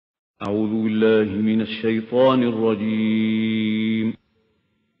أعوذ بالله من الشيطان الرجيم.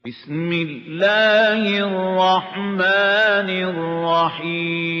 بسم الله الرحمن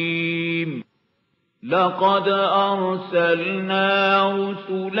الرحيم. لقد أرسلنا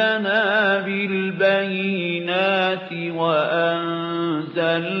رسلنا بالبينات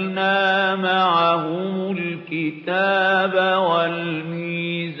وأنزلنا معهم الكتاب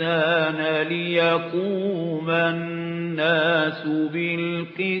والميزان ليقوم الناس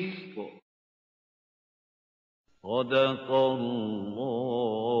بالقسط. صدق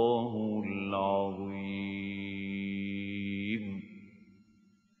الله العظيم.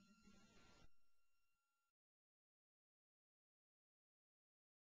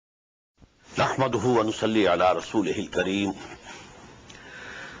 نحمده ونصلي على رسوله الكريم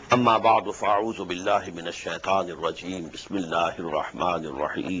أما بعد فأعوذ بالله من الشيطان الرجيم بسم الله الرحمن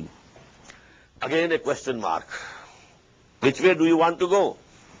الرحيم. Again a question mark. Which way do you want to go?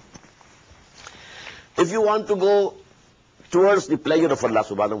 If you want to go towards the pleasure of Allah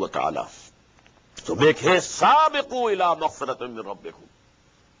subhanahu wa ta'ala, so make haste. سابقوا إلى مغفرة من ربكم.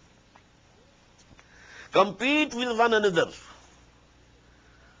 Compete with one another.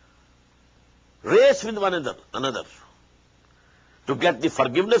 Race with one another to get the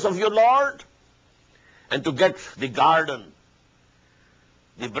forgiveness of your Lord and to get the garden,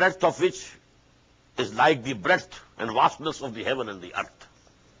 the breadth of which is like the breadth and vastness of the heaven and the earth.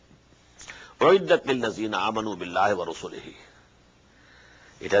 أُعِدَّتْ لِلَّذِينَ آمَنُوا بِاللَّهِ وَرُسُلِهِ.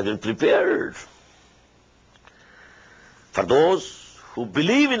 It has been prepared for those who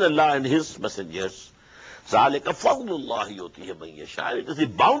believe in Allah and His messengers. ذَلِكَ فَضْلُ اللَّهِ يُؤْتِيهِ مَن يَشَاءُ. It is the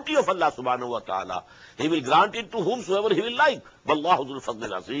bounty of Allah subhanahu wa ta'ala. He will grant it to whomsoever He will like. وَاللَّهُ ذُو الْفَضْلِ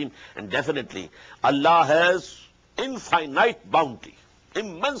الْعَظِيمِ. And definitely, Allah has infinite bounty,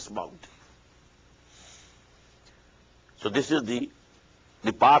 immense bounty. So this is the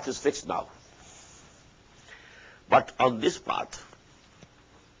path is fixed now. But on this path,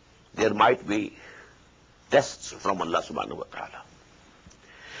 there might be tests from Allah subhanahu wa ta'ala.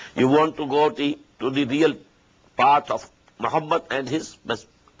 You want to go to the real path of Muhammad and his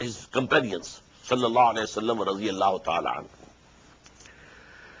companions, sallallahu alayhi wa sallam wa radiyallahu ta'ala anhu.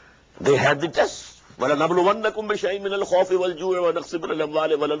 They had the test. وَلَنَبْلُوَنَّكُمْ بِشَيْءٍ مِّنَ الْخَوْفِ وَالْجُوعِ وَنَقْصٍ مِّنَ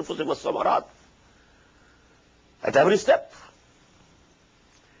الْأَمْوَالِ وَالْأَنفُسِ وَالثَّمَرَاتِ. At every step,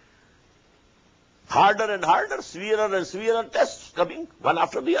 harder and harder, severer and severer tests coming one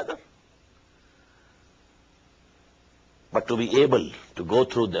after the other. But to be able to go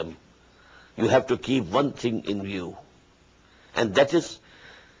through them, you have to keep one thing in view, and that is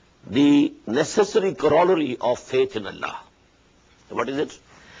the necessary corollary of faith in Allah. What is it?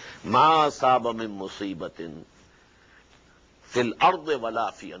 مَا أَصَابَ مِن مُصِيبَةٍ فِي الْأَرْضِ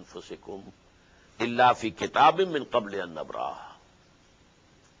وَلَا فِي أَنفُسِكُمْ إِلَّا فِي كِتَابٍ مِّن قَبْلِ أَن نَّبْرَأَهَا.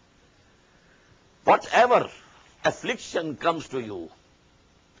 Whatever affliction comes to you,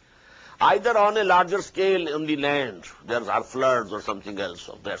 either on a larger scale on the land, there are floods or something else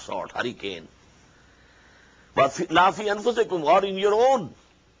of that sort, hurricane, but لَا فِي أَنفُسِكُمْ, or in your own,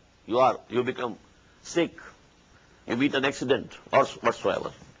 you become sick, you meet an accident or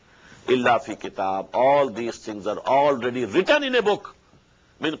whatsoever. إِلَّا فِي كِتَاب. All these things are already written in a book.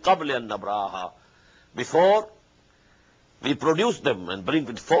 مِن قَبْلِ أَن نَّبْرَأَهَا. Before we produce them and bring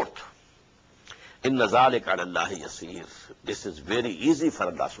it forth. إِنَّ ذَلِكَ عَلَى اللَّهِ يَسِيرٌ. This is very easy for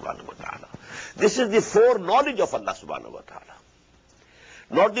Allah subhanahu wa ta'ala. This is the foreknowledge of Allah subhanahu wa ta'ala.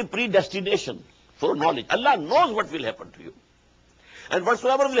 Not the predestination, foreknowledge. Allah knows what will happen to you. And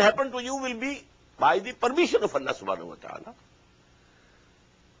whatsoever will happen to you will be by the permission of Allah subhanahu wa ta'ala.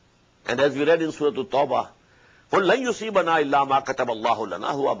 And as we read in Surah At-Tawbah, قُلْ لَن يُصِيبَنَا إِلَّا مَا كَتَبَ اللَّهُ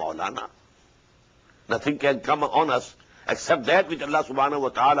لَنَا هُوَ مَوْلَانَا. Nothing can come on us except that which Allah subhanahu wa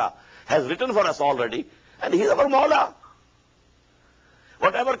ta'ala has written for us already, and He is our Mawla.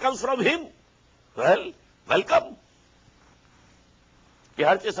 Whatever comes from Him, well, welcome.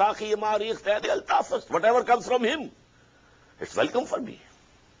 Whatever comes from Him, it's welcome for me.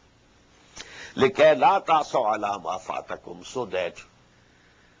 لِكَيْ لَا تَعْصَوْا عَلَى مَا فَاتَكُمْ. So that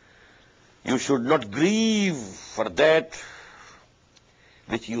you should not grieve for that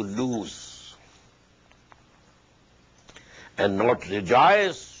which you lose, and not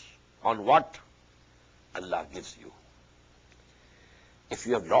rejoice on what Allah gives you. If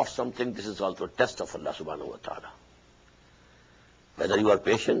you have lost something, this is also a test of Allah subhanahu wa ta'ala. Whether you are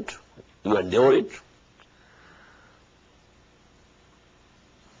patient, you endure it,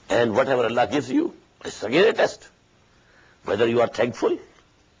 and whatever Allah gives you, it's again a test. Whether you are thankful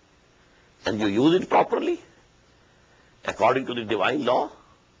and you use it properly, according to the divine law,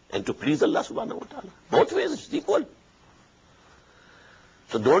 and to please Allah subhanahu wa ta'ala. Both ways it's equal.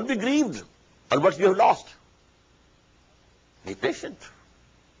 So don't be grieved on what you have lost. Be patient.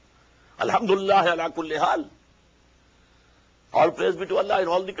 Alhamdulillah ala kulli hal. All praise be to Allah in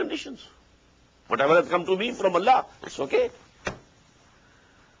all the conditions. Whatever has come to me from Allah, it's okay.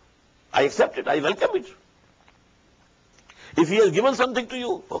 I accept it, I welcome it. If He has given something to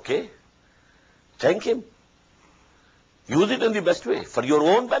you, okay, thank Him. Use it in the best way, for your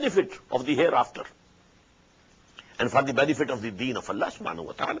own benefit of the hereafter, and for the benefit of the deen of Allah subhanahu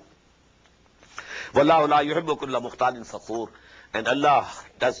wa ta'ala. وَاللَّهُ لَا يُحِبُّ كُلَّ مُخْتَالٍ فَخُورٍ. And Allah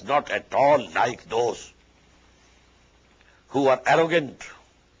does not at all like those who are arrogant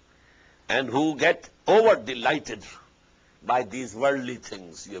and who get over-delighted by these worldly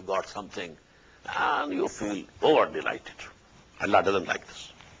things. You've got something and you feel over-delighted. Allah doesn't like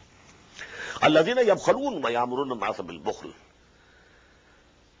this. الَّذِينَ يَبْخَلُونَ وَيَأْمُرُونَ النَّاسَ بِالْبُخْلِ.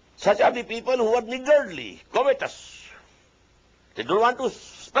 Such are the people who are niggardly, covetous. They don't want to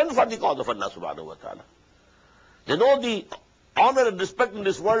spend for the cause of Allah subhanahu wa ta'ala. They know the honor and respect in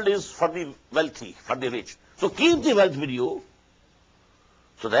this world is for the wealthy, for the rich. So keep the wealth with you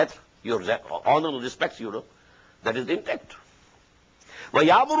so that your honor and respect, that is intact.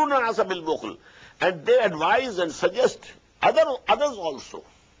 وَيَأْمُرُونَ النَّاسَ بِالْبُخْلِ. And they advise and suggest others also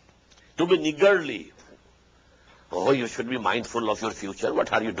to be niggardly. Oh, you should be mindful of your future.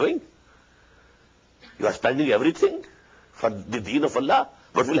 What are you doing? You are spending everything for the deen of Allah.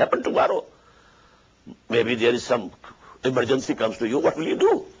 What will happen tomorrow? Maybe there is some emergency comes to you. What will you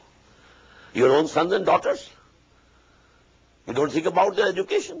do? Your own sons and daughters? You don't think about their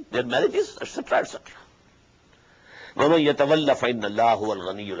education, their marriages, etc., etc. وَمَنْ يَتَوَلَّ فَإِنَّ اللَّهُ هُوَ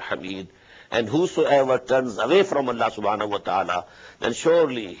الْغَنِيُّ الْحَمِيدُ. And whosoever turns away from Allah subhanahu wa ta'ala, then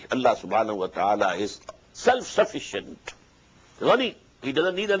surely Allah subhanahu wa ta'ala is self-sufficient. Ghani, He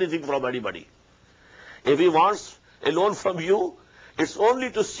doesn't need anything from anybody. If He wants a loan from you, it's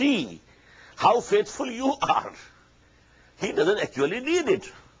only to see how faithful you are. He doesn't actually need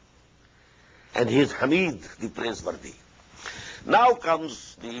it. And He is Hamid, the praiseworthy. Now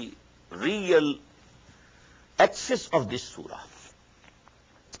comes the real axis of this surah.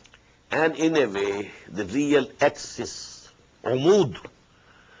 And in a way, the real axis, umud,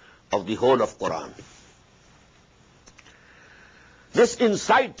 of the whole of Quran. This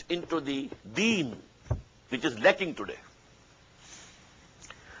insight into the deen, which is lacking today.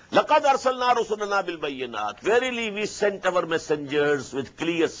 لَقَدْ أَرْسَلْنَا رُسُلَنَا بِالْبَيِّنَاتِ. Verily we sent our messengers with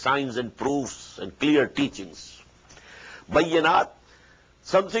clear signs and proofs and clear teachings. Bayyinat,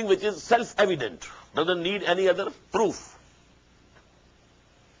 something which is self-evident, doesn't need any other proof.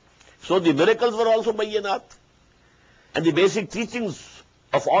 So the miracles were also bayyinat. And the basic teachings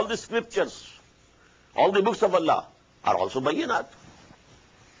of all the scriptures, all the books of Allah, are also bayyinat.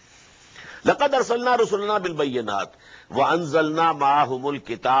 لَقَدْ أَرْسَلْنَا رُسُلَنَا بِالْبَيِّنَاتِ وَأَنزَلْنَا مَعَهُمُ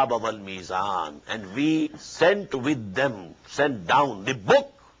الْكِتَابَ وَالْمِيزَانَ. And we sent with them, sent down the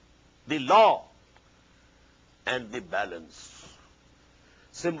book, the law, and the balance.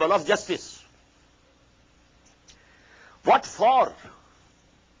 Symbol of justice. What for?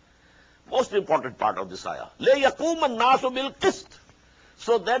 Most important part of this ayah. لَيَقُومَ النَّاسُ بِالْقِسْطِ.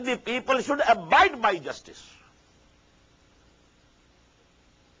 So that the people should abide by justice.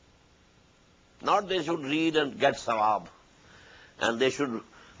 Not they should read and get sawab. And they should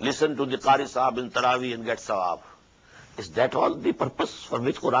listen to the Qari Sahab in Taraweeh and get sawab. Is that all the purpose for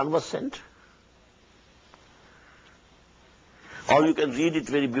which Quran was sent? Or you can read it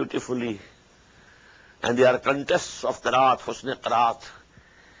very beautifully. And there are contests of Qiraat, Husn Qiraat.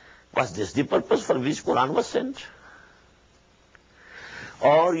 Was this the purpose for which Quran was sent?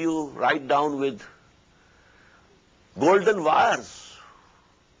 Or you write down with golden wires.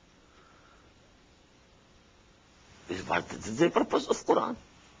 This is the purpose of Quran.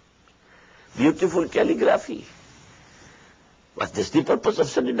 Beautiful calligraphy. Was this the purpose of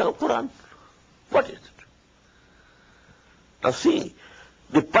sending down Quran? What is it? Now see,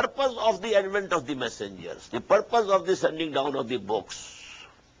 the purpose of the advent of the messengers, the purpose of the sending down of the books,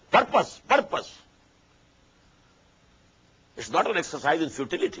 purpose. It's not an exercise in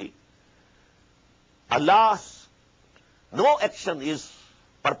futility. Allah's no action is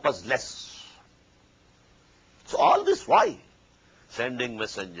purposeless. So all this why? Sending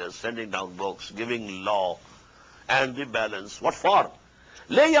messengers, sending down books, giving law and the balance. What for?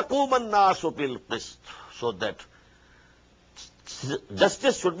 لَيَقُومَ النَّاسُ بِالْقِسْطِ. So that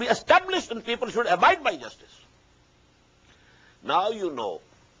justice should be established and people should abide by justice. Now you know,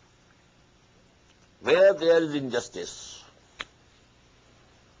 where there is injustice,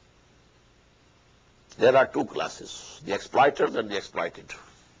 there are two classes, the exploiters and the exploited.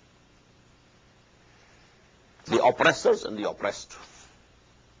 The oppressors and the oppressed.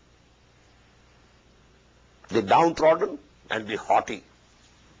 the downtrodden and the haughty.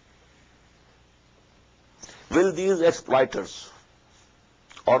 Will these exploiters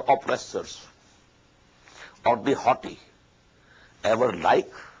or oppressors or the haughty ever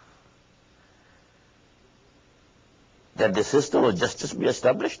like that the system of justice be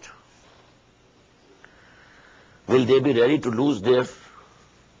established? Will they be ready to lose their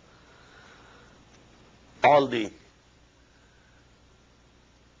all the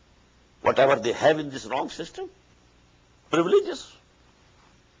whatever they have in this wrong system? Privileges?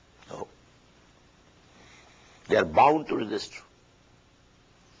 No. They are bound to resist.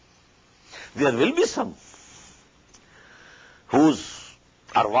 There will be some whose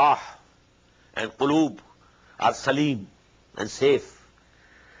arwah and qulub are salim and safe.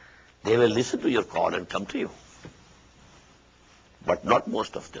 They will listen to your call and come to you. But not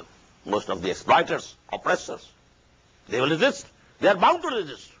most of them. Most of the exploiters, oppressors, they will resist. They are bound to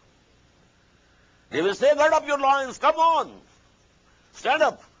resist. They will say, gird up your loins, come on, stand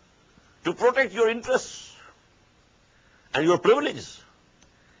up to protect your interests and your privileges.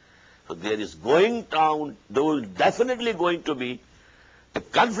 So there is definitely going to be a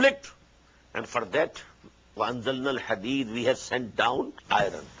conflict, and for that, وَأَنزَلْنَا الْحَدِيدِ, we have sent down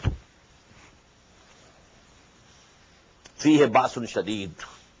iron. فِيهِ بَأْسٌ شَدِيدٌ.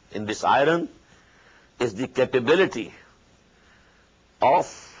 In this iron is the capability of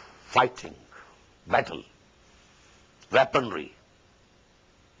fighting, battle, weaponry,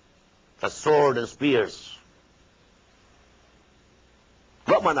 the sword and spears.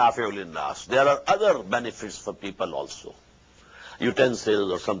 وَمَنَافِعُ لِلنَّاسِ. There are other benefits for people also.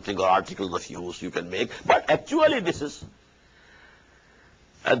 Utensils or something or articles of use you can make. But actually this is,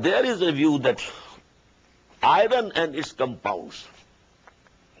 there is a view that iron and its compounds,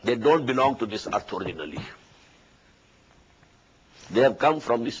 they don't belong to this earth originally. They have come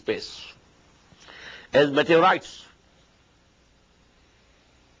from the space as meteorites.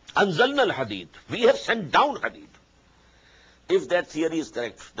 أَنزَلْنَا الْحَدِيدِ. We have sent down hadid. If that theory is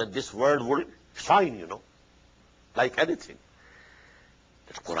correct, that this word will shine, like anything.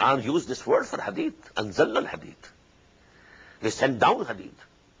 The Quran used this word for hadid. أَنزَلْنَا الْحَدِيدِ. We sent down hadid.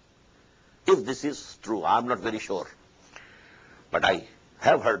 If this is true, I'm not very sure. But I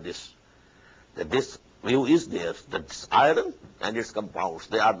have heard this, that this view is there, that this iron and its compounds,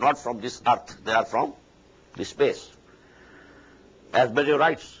 they are not from this earth, they are from the space. As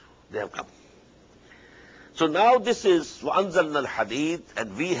meteorites, they have come. So now this is وَأَنزَلْنَا الْحَدِيدِ,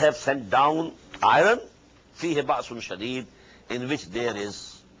 and we have sent down iron, فِيهِ بَأْسٌ شَدِيدٌ, in which there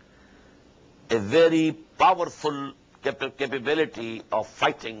is a very powerful capability of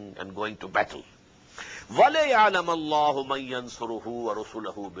fighting and going to battle. وَلَيَعْلَمَ اللَّهُ مَنْ يَنْصُرُهُ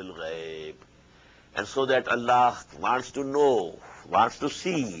وَرُسُلَهُ بِالْغَيْبِ. And so that Allah wants to know, wants to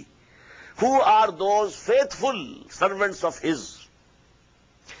see, who are those faithful servants of His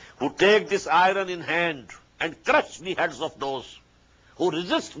who take this iron in hand and crush the heads of those who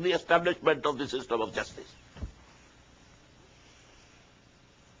resist the establishment of the system of justice.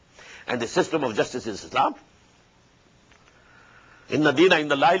 And the system of justice is Islam. Inna Deena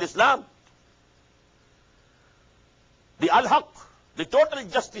Inda Allahi Islam. The Al-Haq, the total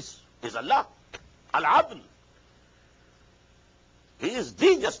justice is Allah. Al-Adl. He is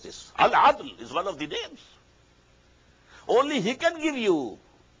the justice. Al-Adl is one of the names. Only He can give you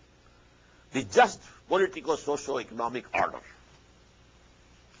the just politico-socio-economic order.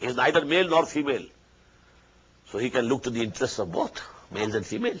 He is neither male nor female. So He can look to the interests of both, males and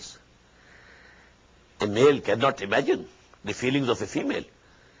females. A male cannot imagine the feelings of a female.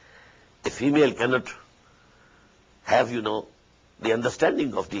 A female cannot have, the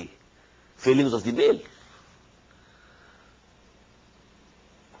understanding of the feelings of the male.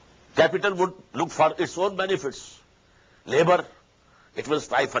 Capital would look for its own benefits. Labor, it will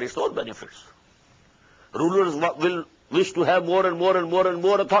strive for its own benefits. Rulers will wish to have more and more and more and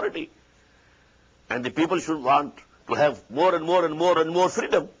more authority. And the people should want to have more and more and more and more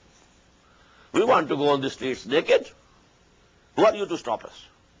freedom. We want to go on the streets naked. Who are you to stop us?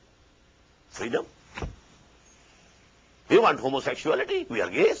 Freedom. We want homosexuality. We are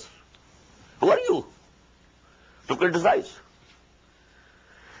gays. Who are you to criticize?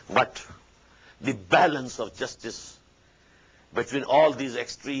 But the balance of justice between all these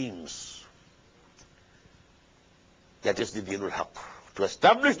extremes, that is the Deen al-Haq. To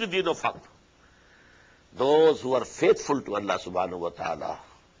establish the Deen of Haq, those who are faithful to Allah subhanahu wa ta'ala,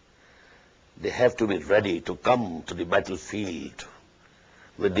 they have to be ready to come to the battlefield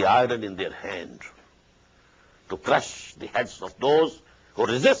with the iron in their hand to crush the heads of those who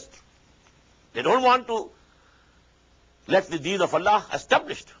resist. They don't want to let the Deen of Allah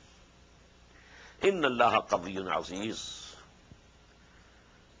established. Inna Allah qawiyyun aziz.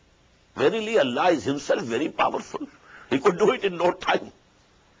 Verily, Allah is himself very powerful. He could do it in no time.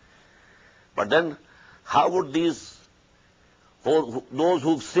 But then, how would those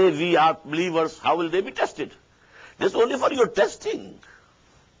who say we are believers, how will they be tested? This is only for your testing.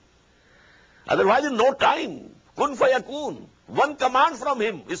 Otherwise, in no time, kun fayakun, one command from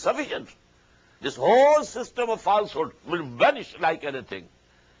him is sufficient. This whole system of falsehood will vanish like anything,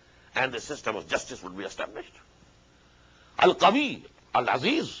 and the system of justice will be established. Al-Qawi,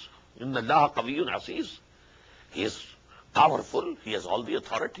 Al-Aziz, Inna Allah Qawiyyun Aziz. He is powerful, he has all the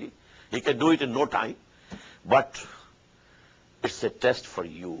authority, he can do it in no time. But it's a test for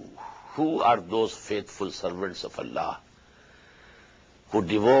you. Who are those faithful servants of Allah who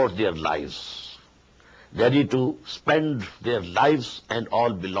devote their lives, ready to spend their lives and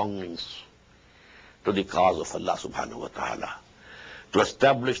all belongings to the cause of Allah subhanahu wa ta'ala, to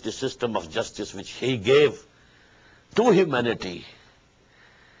establish the system of justice which He gave to humanity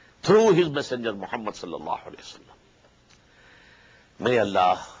through His messenger Muhammad sallallahu alayhi wa sallam. May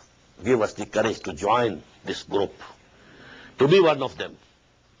Allah give us the courage to join this group, to be one of them,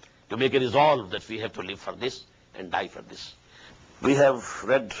 to make a resolve that we have to live for this and die for this. We have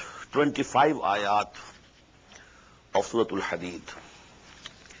read 25 ayat of Surah Al-Hadid.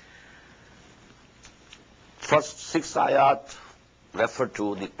 First 6 ayat refer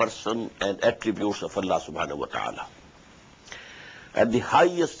to the person and attributes of Allah subhanahu wa ta'ala at the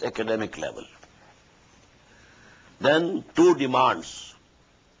highest academic level. Then 2 demands,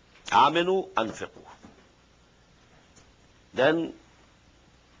 aminu anfiqu. Then,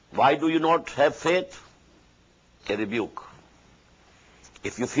 why do you not have faith? A rebuke.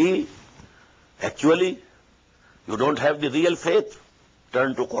 If you feel actually you don't have the real faith,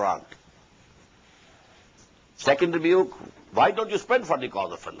 turn to Quran. Second rebuke, why don't you spend for the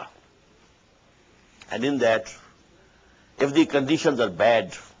cause of Allah? And in that, if the conditions are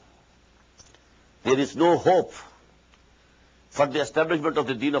bad, there is no hope for the establishment of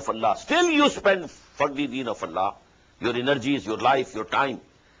the deen of Allah, still you spend for the deen of Allah, your energies, your life, your time,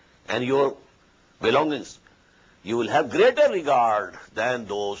 and your belongings, you will have greater regard than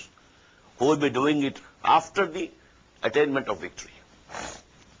those who will be doing it after the attainment of victory.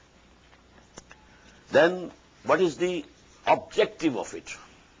 Then, what is the objective of it?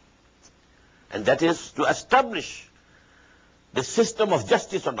 And that is to establish the system of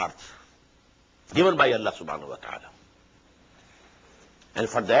justice on earth given by Allah subhanahu wa ta'ala. And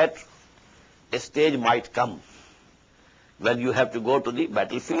for that, a stage might come when you have to go to the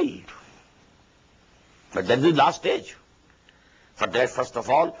battlefield. But that is the last stage. For that, first of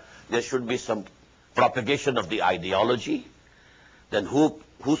all, there should be some propagation of the ideology. Then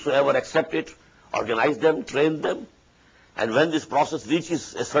whosoever accept it, organize them, train them. And when this process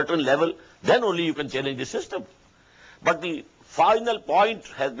reaches a certain level, then only you can challenge the system. But the final point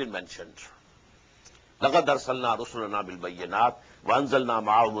has been mentioned. لَقَدْ أَرْسَلْنَا رُسُلَنَا بِالْبَيِّنَاتِ وَأَنزَلْنَا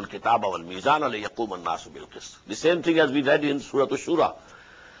مَعَهُمُ الْكِتَابَ وَالْمِيزَانَ لِيَقُومَ النَّاسُ بِالْقِسْطِ. The same thing as we read in Surah Ash-Shura.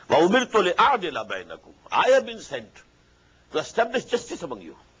 وَأُمِرْتُ لِأَعْدِلَ بَيْنَكُمْ. I have been sent to establish justice among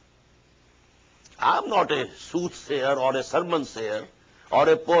you. I am not a soothsayer or a sermon sayer or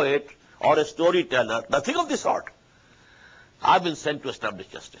a poet or a storyteller, nothing of the sort. I have been sent to establish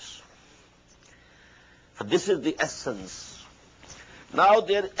justice. So this is the essence. Now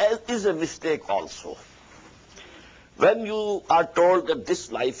there is a mistake also. When you are told that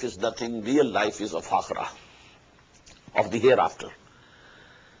this life is nothing, real life is of akhirah, of the hereafter,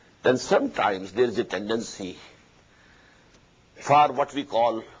 then sometimes there is a tendency for what we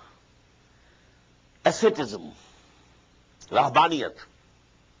call asceticism, rahbaniyat.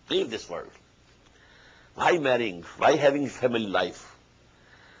 Leave this world. Why marrying? Why having family life?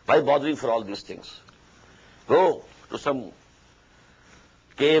 Why bothering for all these things? Go to some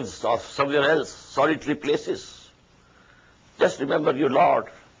caves or somewhere else, solitary places. Just remember your Lord.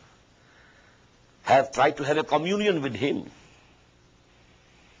 Have tried to have a communion with Him.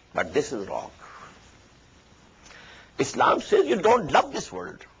 But this is wrong. Islam says you don't love this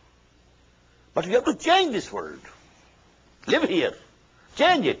world. But you have to change this world. Live here.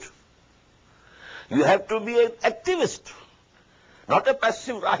 Change it. You have to be an activist, not a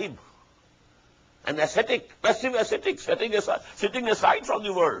passive rahib, an ascetic, passive ascetic, sitting aside from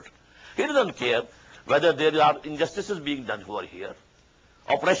the world. He doesn't care whether there are injustices being done over here,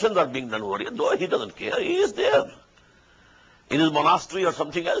 oppressions are being done over here. No, he doesn't care. He is there in his monastery or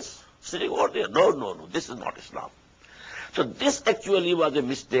something else, sitting over there. No, this is not Islam. So this actually was a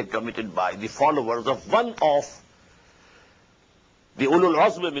mistake committed by the followers of one of the ulul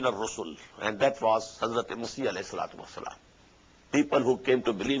azmi min ar-rusul, and that was Hazrat Masih alayhi salatu wasalam. People who came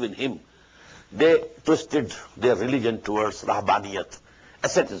to believe in him they twisted their religion towards rahbaniyat,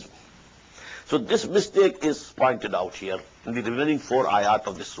 asceticism. So this mistake is pointed out here in the remaining 4 ayat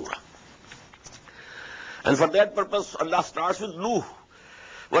of this surah. And for that purpose, Allah starts with Nuh.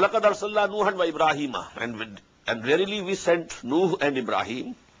 وَلَقَدْ أَرْسَلْنَا نُوحًا وَإِبْرَاهِيمَ. And verily we sent Nuh and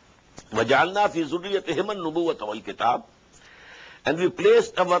Ibrahim. وَجَعَلْنَا فِي ذُرِّيَّتِهِمَا النُّبُوَّةَ وَالْكِتَابَ. And we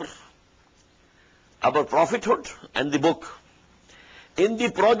placed our prophethood and the book in the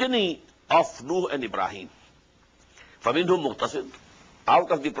progeny of Nuh and Ibrahim. فَمِنْهُمْ مُقْتَصِدٌ.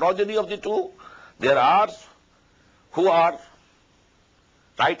 Out of the progeny of the two, there are who are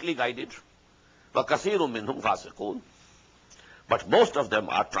rightly guided. وَكَثِيرٌ مِّنْهُمْ فَاسِقُونَ. But most of them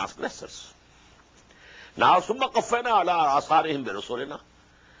are transgressors. Now, ثُمَّ قَفَّيْنَا عَلَىٰ آثَارِهِمْ بِرُسُلِنَا.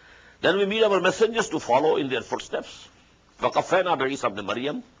 Then we made our messengers to follow in their footsteps. وَقَفَّيْنَا بِعِيسَى ابْنِ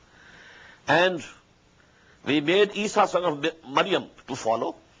مَرْيَمَ. And we made Isa son of Maryam to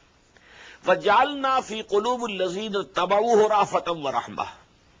follow. وَجَعَلْنَا فِي قُلُوبِ الَّذِينَ اتَّبَعُوهُ رَأْفَةً وَرَحْمَةً.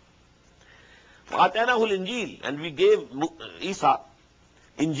 وَآتَيْنَاهُ الْإِنْجِيلَ. And we gave Isa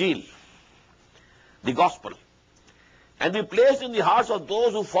Injil, the gospel. And we placed in the hearts of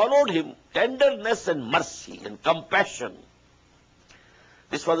those who followed him tenderness and mercy and compassion.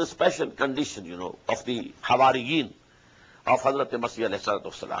 This was a special condition, of the Hawariyin of Hazrat Masih alayhi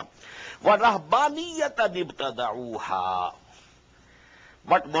salatu wasalam. وَرَهْبَانِيَّةً ابْتَدَعُوهَا.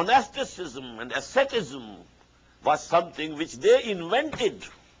 But monasticism and asceticism was something which they invented.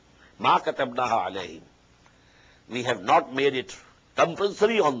 مَا كَتَبْنَاهَا عَلَيْهِمْ. We have not made it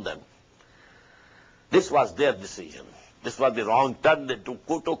compulsory on them. This was their decision. This was the wrong turn they took.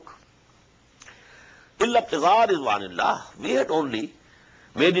 إِلَّا ابْتِغَاءَ رِضْوَانِ اللَّهِ. We had only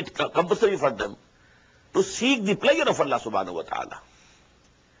made it compulsory for them to seek the pleasure of Allah subhanahu wa ta'ala.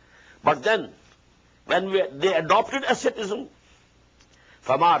 But then, when they adopted asceticism,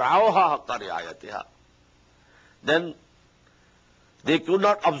 فَمَا رَعَوْهَا حَقَّ رِعَايَتِهَا. Then they could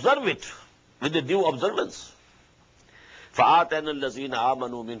not observe it with the due observance. فَآتَيْنَا الَّذِينَ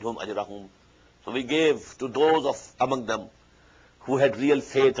آمَنُوا مِنْهُمْ أَجْرَهُمْ. So we gave to those among them who had real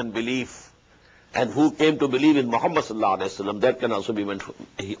faith and belief and who came to believe in Muhammad sallallahu alaihi wasallam. That can also be meant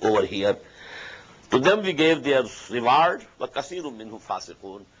over here. To them we gave their reward. وَكَثِيرٌ مِّنْهُمْ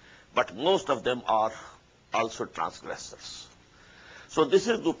فَاسِقُونَ. But most of them are also transgressors. So this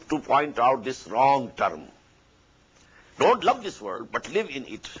is to point out this wrong term. Don't love this world, but live in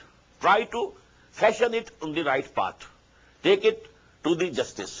it. Try to fashion it on the right path. Take it to the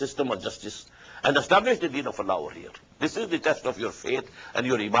system of justice, and establish the deen of Allah over here. This is the test of your faith and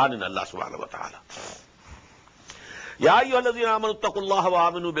your iman in Allah subhanahu wa ta'ala. Ya ayyuhalladhina amanu ittaqullaha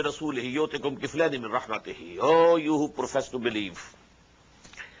wa aminu bi rasulihi yu'tikum kiflayn min rahmatihi. Oh, you who profess to believe.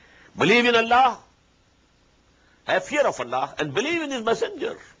 Believe in Allah, have fear of Allah, and believe in His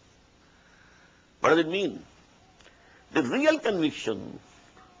messenger. What does it mean? The real conviction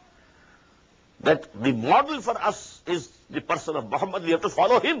that the model for us is the person of Muhammad. We have to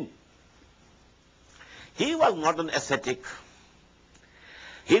follow him. He was not an ascetic.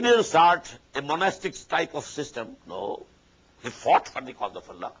 He didn't start a monastic type of system. No. He fought for the cause of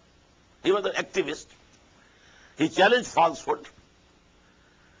Allah. He was an activist. He challenged falsehood.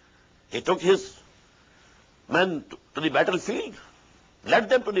 He took his men to the battlefield, led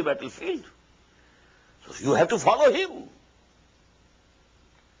them to the battlefield. So you have to follow him.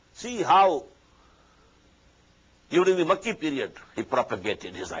 See how during the Makki period he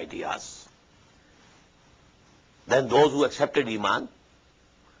propagated his ideas. Then those who accepted Iman,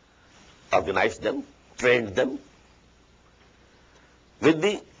 organized them, trained them with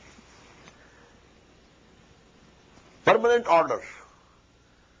the permanent order.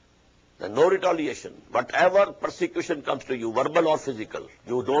 Then no retaliation. Whatever persecution comes to you, verbal or physical,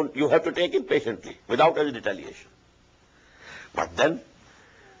 you have to take it patiently, without any retaliation. But then,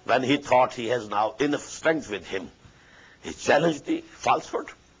 when he thought he has now enough strength with him, he challenged the falsehood,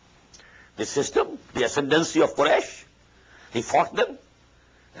 the system, the ascendancy of Quraysh. He fought them,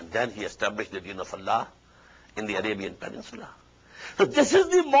 and then he established the deen of Allah in the Arabian Peninsula. So this is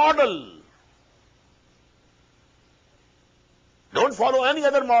the model. Don't follow any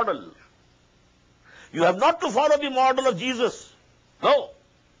other model. You have not to follow the model of Jesus. No.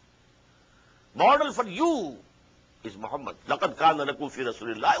 Model for you is Muhammad. لَقَدْ كَانَ لَكُمْ فِي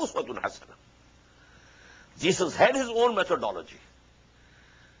رَسُولِ اللَّهِ أُسْوَةٌ حَسَنَةٌ. Jesus had his own methodology.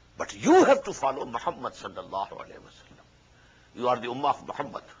 But you have to follow Muhammad sallallahu alayhi wa sallam. You are the ummah of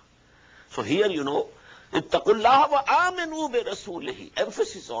Muhammad. So here اتَّقُوا اللَّهَ وَآمِنُوا بِرَسُولِهِ.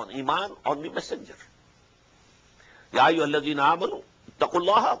 Emphasis on Iman, on the messenger. يَا أَيُّهَا الَّذِينَ آمَنُوا اتَّقُوا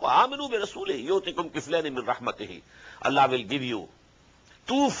اللَّهَ وَآمِنُوا بِرَسُولِهِ يُؤْتِكُمْ كِفْلَيْنِ مِنْ رَحْمَتِهِ. Allah will give you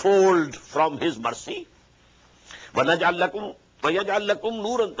twofold from his mercy. وَنَجْعَلْ لَكُمْ وَيَجْعَلْ لَكُمْ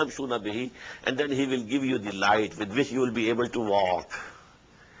نُورًا تَمْشُونَ بِهِ, and then he will give you the light with which you will be able to walk.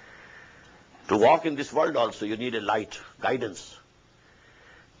 To walk in this world also you need a light, guidance.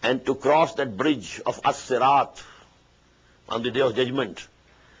 And to cross that bridge of As-Sirat on the day of judgment,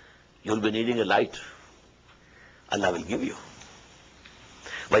 you will be needing a light. Allah will give you.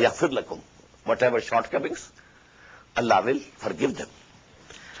 وَيَغْفِرْ لَكُمْ, whatever shortcomings, Allah will forgive them.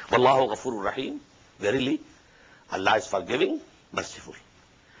 وَاللَّهُ غَفُورٌ رَحِيمٌ, verily, Allah is forgiving, merciful.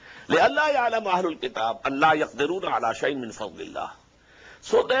 لِأَلَّا يَعْلَمَ أَهْلُ الْكِتَابِ أَلَّا يَقْدِرُونَ عَلَى شَيْءٍ مِّن فَضْلِ اللَّهِ,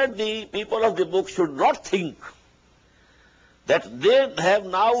 so that the people of the book should not think that they have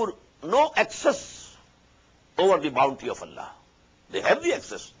now no access over the bounty of Allah. They have the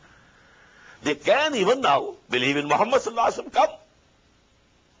access. They can even now believe in Muhammad sallallahu alaihi wasallam. Come,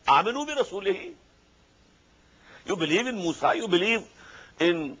 aminu bi rasulihi. You believe in Musa, you believe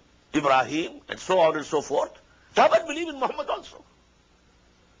in Ibrahim, and so on and so forth. Come and believe in Muhammad also.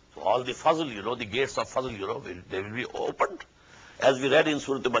 So all the fazl, the gates of fazl, they will be opened. As we read in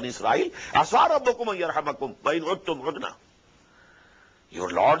Surah Bani Israel, Israr rabbukum an yarhamakum wa in udtum udna. Your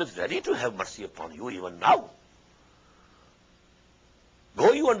Lord is ready to have mercy upon you even now.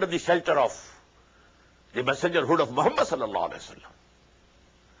 Go you under the shelter of the messengerhood of Muhammad sallallahu alaihi wasallam.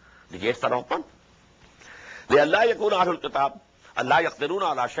 The gates are open. لِأَلَّا يَكُونَ أَهْلُ الْكِتَابِ أَلَّا يَقْدِرُونَ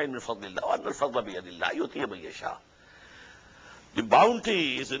عَلَى شَيْءٍ مِّن فَضْلِ اللَّهِ وَأَنَّ الْفَضْلَ بِيَدِ اللَّهِ يُؤْتِيهِ مَن يَشَاءُ. The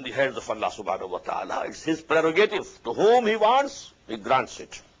bounty is in the hands of Allah subhanahu wa ta'ala. It's his prerogative. To whom he wants, he grants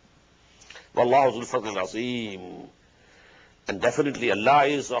it. وَاللَّهُ ذُو الْفَضْلِ الْعَظِيمِ. And definitely Allah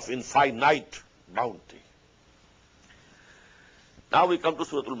is of infinite bounty. Now we come to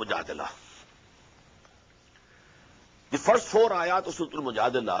Surah Al-Mujadilah. The first 4 ayat of Surah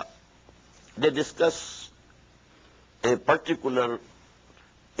Al-Mujadilah, they discuss a particular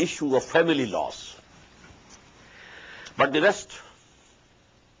issue of family laws. But the rest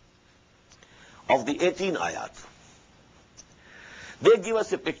of the 18 ayat, they give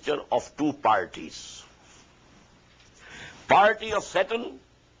us a picture of 2 parties. Party of Satan,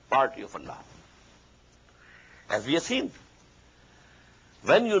 party of Allah. As we have seen,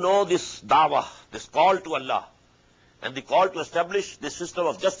 when you know this dawah, this call to Allah, and the call to establish the system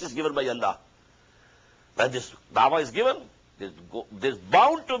of justice given by Allah, when this dawah is given, there's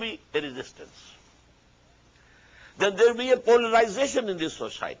bound to be a resistance. Then there will be a polarization in this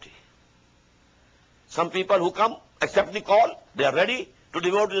society. Some people who come, accept the call, they are ready to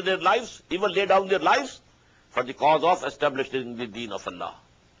devote their lives, even lay down their lives for the cause of establishing the deen of Allah.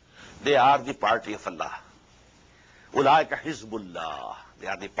 They are the party of Allah. Ulaika Hizbullah. They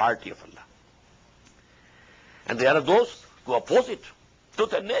are the party of Allah. And there are those who oppose it,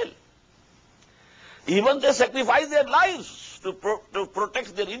 tooth and nail. Even they sacrifice their lives to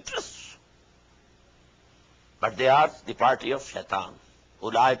protect their interests. But they are the party of Shaitan.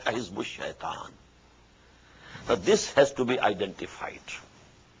 Ulaika Hizbu Shaitan. Now this has to be identified.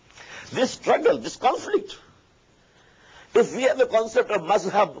 This struggle, this conflict. If we have a concept of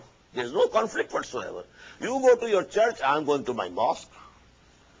mazhab, there is no conflict whatsoever. You go to your church, I am going to my mosque.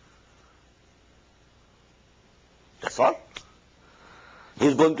 That's all. He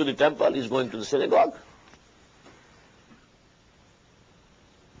is going to the temple, he is going to the synagogue.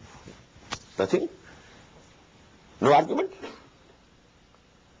 Nothing. No argument.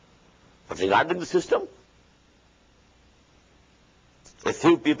 But regarding the system, a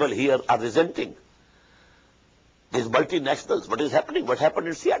few people here are resenting these multinationals. What is happening? What happened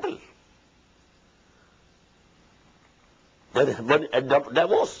in Seattle? When at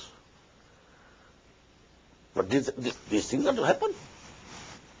Davos. But these things are to happen.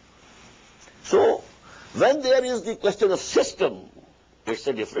 So, when there is the question of system, it's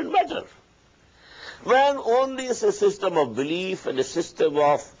a different matter. When only is a system of belief and a system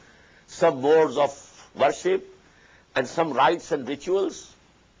of some modes of worship and some rites and rituals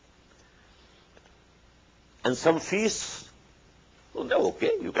and some feasts, well, they're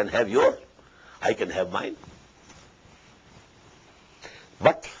okay, you can have yours, I can have mine.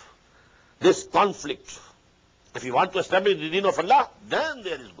 But this conflict, if you want to establish the deen of Allah, then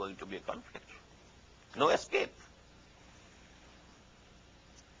there is going to be a conflict. No escape.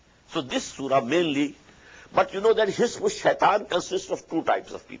 So this surah mainly, but you know that Hizb Shaitan consists of 2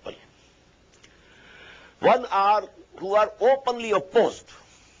 types of people. One are who are openly opposed,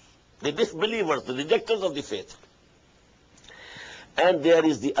 the disbelievers, the rejectors of the faith. And there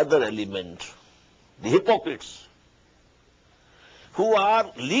is the other element, the hypocrites, who are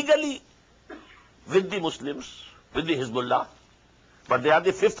legally with the Muslims, with the Hizbullah, but they are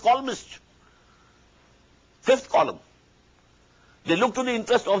the 5th columnist. 5th column. They look to the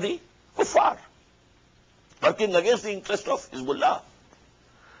interest of the kuffar, working against the interest of Hizbullah.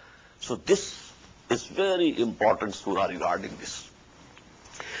 So this is very important surah regarding this.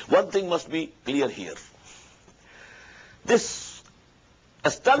 One thing must be clear here. This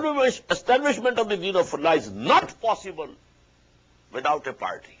establishment of the deen of Allah is not possible without a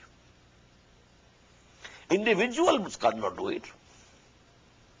party. Individuals cannot do it.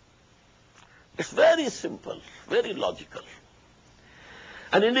 It's very simple, very logical.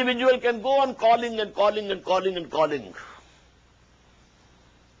 An individual can go on calling and calling and calling and calling,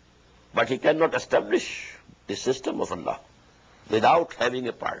 but he cannot establish the system of Allah without having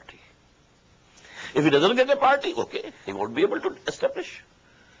a party. If he doesn't get a party, okay, he won't be able to establish.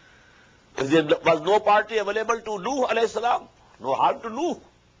 If there was no party available to Nuh alayhi salam, no harm to Nuh,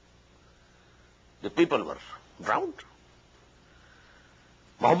 the people were drowned.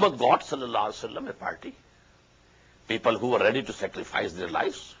 Muhammad got sallallahu alaihi wasallam a party. People who were ready to sacrifice their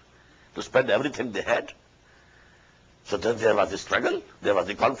lives, to spend everything they had. So then there was a struggle, there was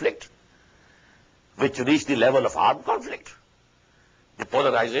a conflict, which reached the level of armed conflict. The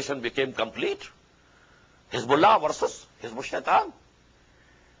polarization became complete. Hizbullah versus Hizbul Shaitan.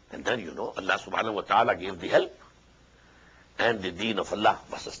 And then, Allah subhanahu wa ta'ala gave the help, and the deen of Allah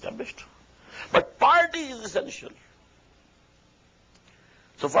was established. But party is essential.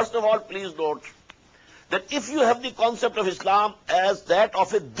 So first of all, please note that if you have the concept of Islam as that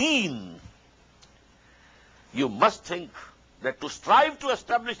of a deen, you must think that to strive to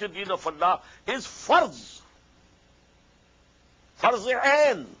establish the deen of Allah is farz.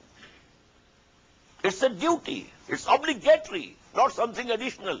 Farz-e-ain. It's a duty. It's obligatory, not something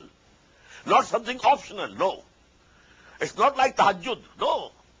additional, not something optional. No. It's not like tahajjud.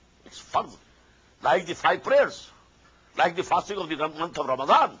 No. It's farz. Like the 5 prayers, like the fasting of the month of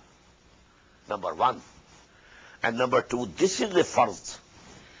Ramadan. Number 1. And number 2, this is the farz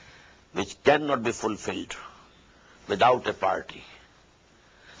which cannot be fulfilled without a party.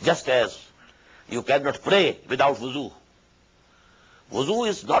 Just as you cannot pray without wuzu. Wuzu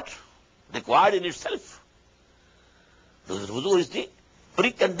is not required in itself. Wuzu is the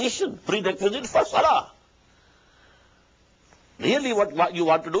precondition, prerequisite for salah. Really what you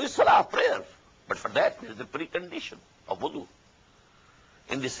want to do is salah, prayer. But for that is the precondition of wudu.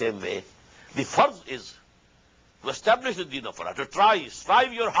 In the same way, the farz is to establish the deen of Allah, to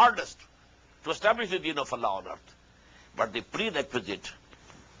strive your hardest to establish the deen of Allah on earth. But the prerequisite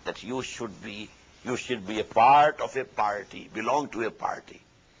that you should be a part of a party, belong to a party.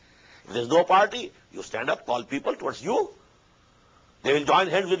 If there's no party, you stand up, call people towards you. They will join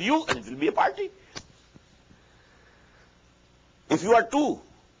hands with you, and it will be a party. If you are 2,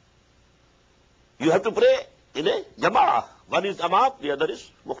 you have to pray in a jama'ah. One is amam, the other is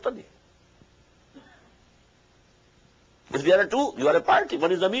muqtadi. If there are 2, you are a party.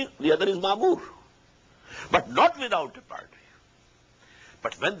 One is amir, the other is ma'mur. But not without a party.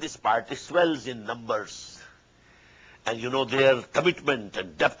 But when this party swells in numbers, and their commitment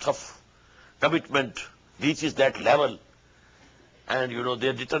and depth of commitment reaches that level, and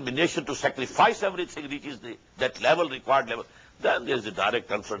their determination to sacrifice everything reaches that level, required level, then there is a direct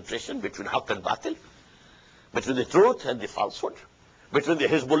confrontation between haqq and batil, between the truth and the falsehood, between the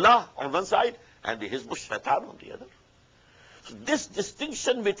Hizbullah on one side and the Hizbul Shaitan on the other. So this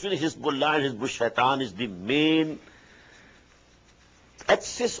distinction between Hizbullah and Hizbul Shaitan is the main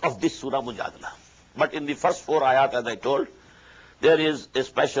axis of this Surah Mujadala. But in the first 4 ayat, as I told, there is a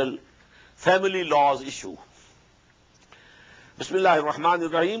special family laws issue. Bismillahir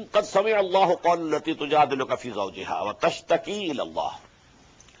Rahmanir Rahim. Qad sami'a Allahu qawla allati tujadiluka fi zawjiha wa tashtaki ila Allah.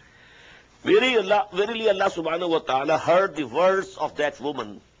 Verily Allah subhanahu wa ta'ala heard the words of that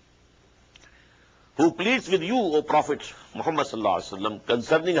woman who pleads with you, O Prophet Muhammad sallallahu alaihi wasallam,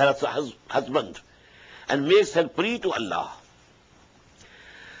 concerning her husband, and makes her plea to Allah.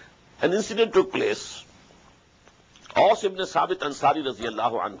 An incident took place. Aus ibn Sabit Ansari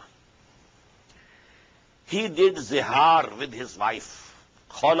radiyallahu anhu, he did zihar with his wife,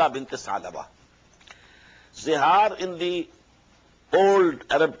 Khawla bint Salaba. Zihar in the old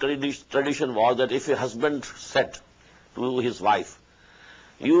Arab tradition was that if a husband said to his wife,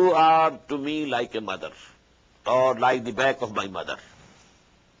 you are to me like a mother, or like the back of my mother.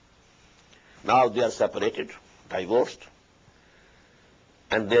 Now they are separated, divorced,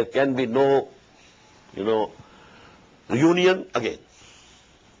 and there can be no, reunion again.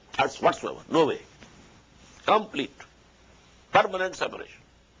 That's whatsoever, no way. Complete, permanent separation.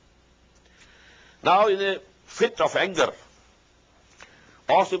 Now in a fit of anger,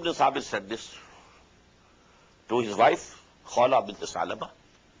 Aus ibn Sabit said this to his wife, Khawla bint Salaba.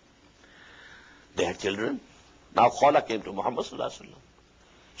 They had children. Now Khala came to Muhammad sallallahu alaihi wasallam.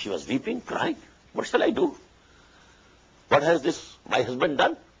 She was weeping, crying. What shall I do? What has this my husband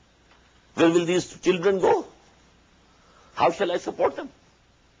done? Where will these children go? How shall I support them?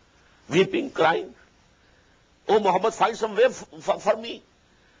 Weeping, crying. Oh Muhammad, find some way for me.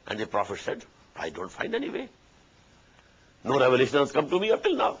 And the Prophet said, I don't find any way. No revelation has come to me up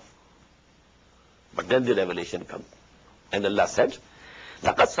till now. But then the revelation comes. And Allah said,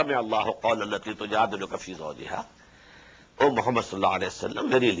 لَقَدْ سَمِعَ اللَّهُ قَوْلَ الَّتِي تُجَادِلُكَ فِي زَوْجِهَا. O Muhammad sallallahu alayhi wa sallam,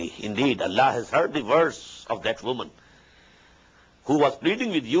 verily, indeed, Allah has heard the words of that woman who was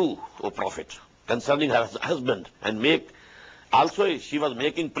pleading with you, O Prophet, concerning her husband, and also she was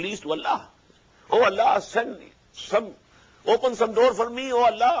making pleas to Allah. Oh Allah, open some door for me, oh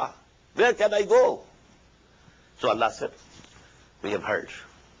Allah. Where can I go? So Allah said, we have heard.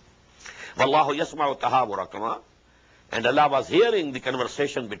 Wallahu yasma'u tahaburakuma. And Allah was hearing the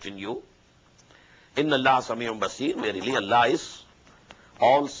conversation between you. Inna Allah samiyun basir. Verily Allah is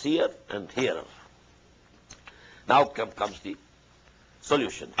all seer and hearer. Now comes the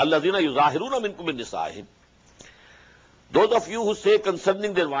solution. Alladhina yuzahiruna minkum min nisa'ihim. Those of you who say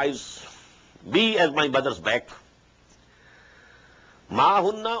concerning their wives, be as my mother's back. Ma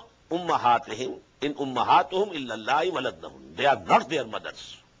hunna ummahatihim in ummahatuhum illa Allahi waladnahum. They are not their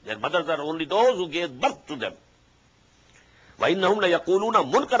mothers. Their mothers are only those who gave birth to them. وَإِنَّهُمْ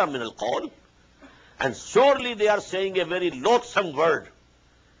لَيَقُولُونَ مُنْكَرًا مِنَ الْقَوْلِ. And surely they are saying a very loathsome word.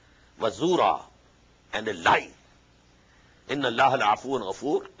 وَزُورًا, and a lie. إِنَّ اللَّهَ لَعَفُوٌ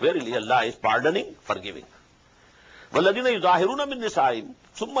غَفُورٌ. Verily Allah is pardoning, forgiving. وَالَّذِينَ يُظَاهِرُونَ مِن نِّسَائِهِمْ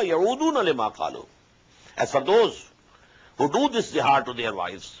ثُمَّ يَعُودُونَ لِمَا قَالُوا. As for those who do this zihar to their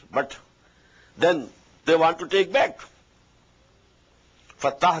wives, but then they want to take back.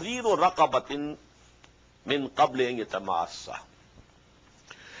 فَتَحْرِيرُ رَقَبَةٍ min qabli yatamassa.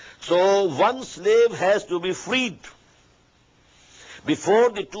 So one slave has to be freed before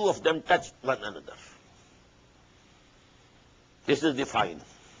the two of them touch one another. This is the fine.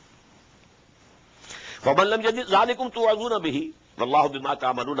 فَمَنْ لَمْ يَجِدْ ذَلِكُمْ تُوعَظُونَ بِهِ وَاللَّهُ بِمَا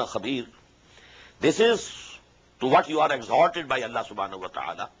تَعْمَلُونَ خَبِيرٌ. This is to what you are exhorted by Allah subhanahu wa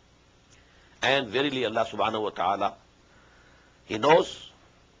ta'ala. And verily Allah subhanahu wa ta'ala, He knows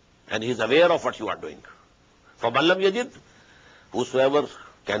and He is aware of what you are doing. فَمَنْ لَمْ يَجِدْ, whosoever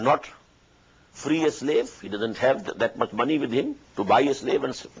cannot free a slave, he doesn't have that much money with him to buy a slave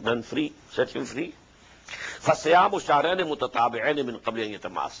and then set him free. فَصِيَامُ شَهْرَيْنِ مُتَتَابِعَيْنِ مِنْ قَبْلِ أَنْ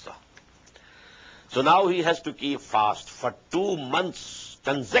يَتَمَاسَّا. So now he has to keep fast for 2 months,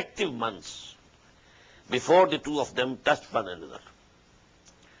 consecutive months, before the two of them touch one another.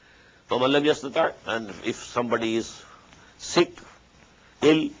 فَمَنْ لَمْ يَسْتَطِعْ, and if somebody is sick,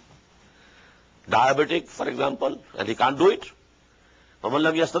 ill, diabetic, for example, and he can't do it, فَمَنْ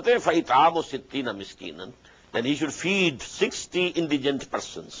لَمْ يَسْتَطِعْ فَإِطْعَامُ سِتِّينَ مِسْكِينًا, then he should feed 60 indigent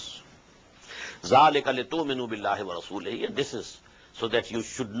persons. ذَلِكَ لِتُؤْمِنُوا بِاللَّهِ وَرَسُولِهِ. And this is so that you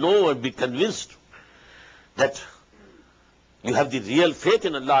should know and be convinced that you have the real faith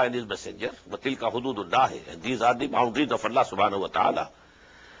in Allah and His Messenger. وَتِلْكَ حُدُودُ اللَّهِ. And these are the boundaries of Allah subhanahu wa ta'ala.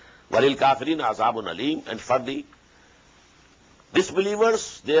 وَلِلْكَافِرِينَ عَذَابٌ أَلِيمٌ. And for the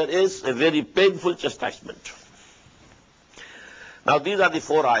disbelievers, there is a very painful chastisement. Now these are the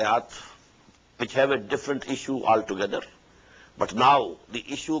 4 ayat which have a different issue altogether. But now the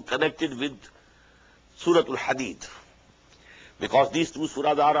issue connected with Surah Al-Hadid, because these 2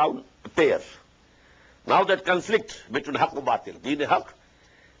 surahs are on a pair. Now that conflict between Haqq and Batil, Deen Haqq,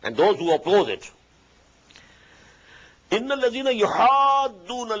 and those who oppose it. إِنَّ الَّذِينَ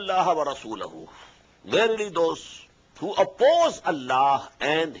يُحَادُّونَ اللَّهَ وَرَسُولَهُ. Verily those who oppose Allah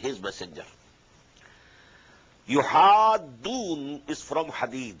and His Messenger. Yuhaddun is from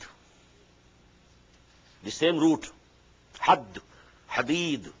Hadid. The same root. Had,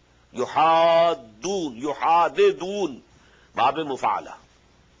 Hadid, Yuhaddun, Yuhadidun, Bab Mufa'ala.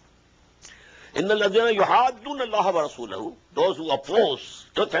 Inna alladhina yuhaddun Allah wa Rasulahu, those who oppose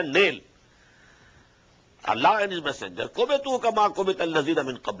tooth and nail Allah and His Messenger, kubitu kama kubita alladhina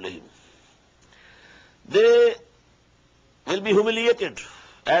min qablihim. They will be humiliated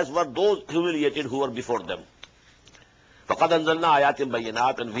as were those humiliated who were before them. فَقَدْ أَنزَلْنَا آيَاتٍ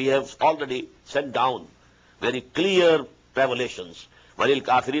بَيِّنَاتٍ, and we have already sent down very clear revelations.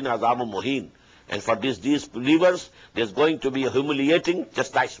 وَلِلْكَافِرِينَ عَذَابٌ مُهِينٌ. And for these believers, there's going to be a humiliating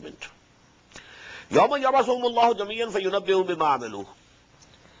chastisement. يَوْمَ يَبْعَثُهُمُ اللَّهُ جَمِيعًا فَيُنَبِّئُهُم بِمَا عَمِلُوا.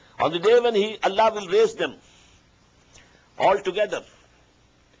 On the day when Allah will raise them all together,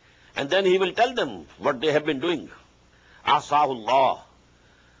 and then He will tell them what they have been doing. Asahullah.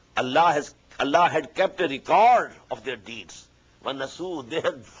 Allah had kept a record of their deeds. وَنَسُوا, they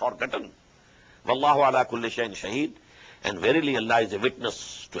had forgotten. Wallahu ala kulli shayin shaheed. And verily Allah is a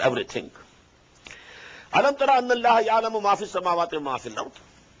witness to everything. Alam tara anna Allah ya'lamu ma fi samawati wa ma fi al-ard.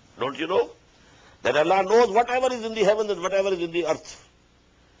 Don't you know that Allah knows whatever is in the heavens and whatever is in the earth?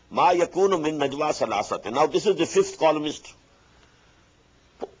 Ma yakunu min najwa salasat. Now this is the fifth columnist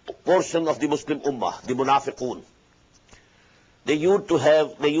portion of the Muslim Ummah, the Munafiqun. They used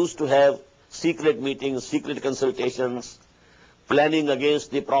to have secret meetings, secret consultations, planning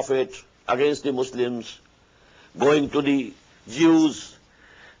against the Prophet, against the Muslims, going to the Jews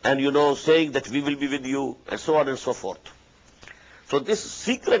and saying that we will be with you, and so on and so forth. So this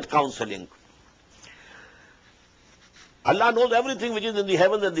secret counseling, Allah knows everything which is in the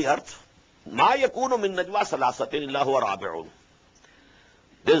heavens and the earth. Ma yakunu min najwa salasatin illa huwa rabi'un.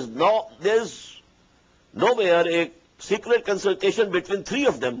 There's nowhere a secret consultation between three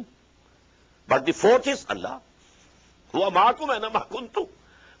of them, but the fourth is Allah. Huwa ma'akum ana ma kuntum.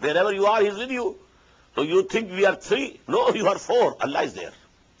 Wherever you are, He is with you. So you think we are three? No, you are four. Allah is there.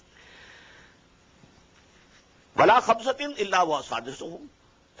 Wala khamsatin illa huwa sadisuhum.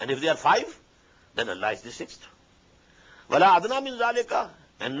 And if they are five, then Allah is the sixth. Wala adna min zalika,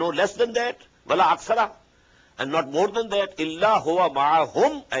 and no less than that. Wala aksara, and not more than that. Illa huwa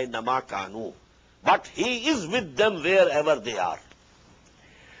ma'ahum aynama kanu. But He is with them wherever they are.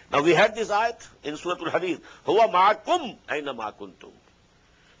 Now we had this ayat in Surah Al-Hadid. Huwa ma'akum aynama kuntum.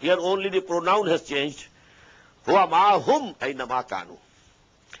 Here only the pronoun has changed. Huwa ma'ahum aynama kanu.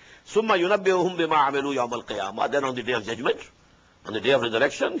 Summa yunabbi'uhum bima amilu yawm al-qiyamah. Then on the day of judgment, on the day of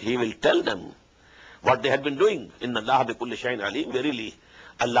resurrection, He will tell them what they had been doing. Inna Allah bi kulli shay'in alim. Verily,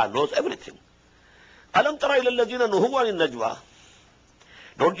 Allah knows everything. Alam tara ila alladhina nuhu anin najwa.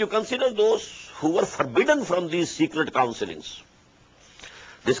 Don't you consider those who were forbidden from these secret counselings?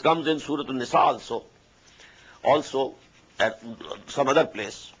 This comes in Surah An-Nisa also at some other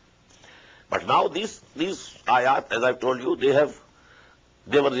place. But now these ayat, as I've told you,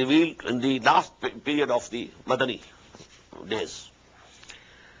 they were revealed in the last period of the Madani days.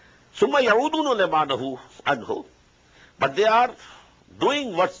 Summa ya'uduna limanahu anhu. But they are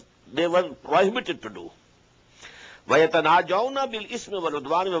doing what they were prohibited to do. وَيَتَنَاجَوْنَ بِالْإِسْمِ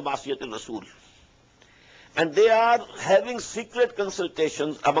وَالْعُدْوَانِ وَمَعْصِيَةِ الرَّسُولِ. And they are having secret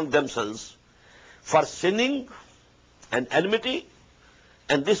consultations among themselves for sinning and enmity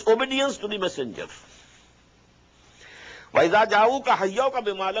and disobedience to the messenger. وَإِذَا جَاءُوكَ حَيَّوْكَ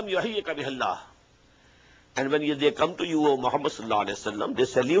بِمَا لَمْ يُحَيِّكَ بِهِ اللَّهُ. And when they come to you, O Muhammad sallallahu alaihi wasallam, they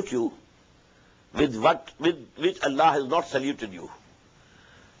salute you with which Allah has not saluted you.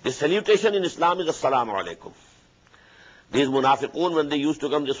 The salutation in Islam is Assalamu alaikum. These munafiqun, when they used to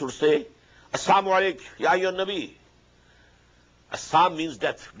come, they should say, Assalamu alaikum, ya ayyuhan nabi. Assam means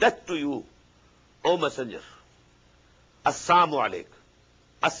death. Death to you, O messenger. Assalamu alaikum.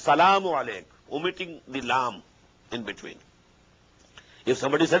 Assalamu alaikum. Omitting the lam in between. If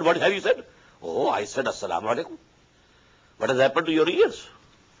somebody said, what have you said? Oh, I said Assalamu alaikum. What has happened to your ears?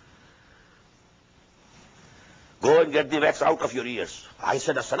 Go and get the wax out of your ears. I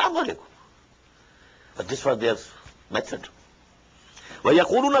said Assalamu alaikum. But this was their method.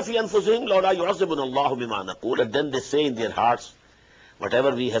 وَيَقُولُونَ فِي أَنفُسِهِمْ لَوْلَا يُعَذِّبُنَا اللَّهُ بِمَا نَقُولُ. And then they say in their hearts,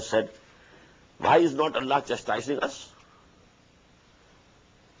 whatever we have said, why is not Allah chastising us?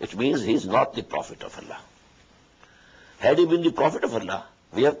 It means He is not the Prophet of Allah. Had He been the Prophet of Allah,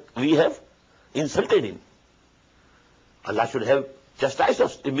 we have insulted Him. Allah should have chastised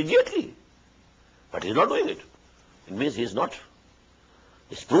us immediately. But He is not doing it. It means He is not.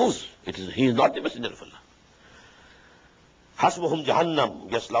 This proves He is not the Messenger of Allah. Hasbuhum jahannam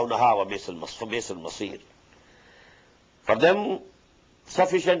yaslawnaha wa bi'sal masir. For them,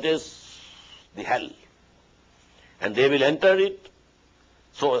 sufficient is the hell, and they will enter it.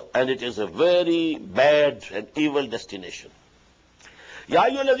 And it is a very bad and evil destination. Ya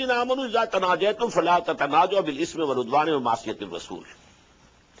ayyuhallazina amanu idza tanajaytum fala tatanajaw bil ismi wal udwani wa ma'siyatir rasul.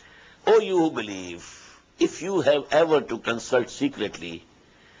 O you who believe, if you have ever to consult secretly,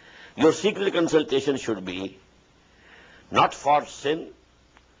 your secret consultation should be not for sin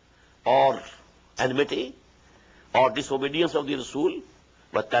or enmity or disobedience of the Rasul,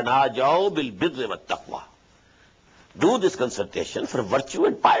 but tanajaw bil birri wat taqwa. Do this consultation for virtue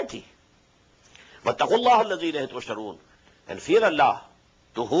and piety. وَاتَّقُوا اللَّهَ الَّذِي إِلَيْهِ تُحْشَرُونَ. And fear Allah,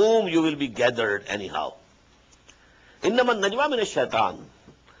 to whom you will be gathered anyhow. إِنَّمَا النَّجْوَى مِنَ الشَّيْطَانِ.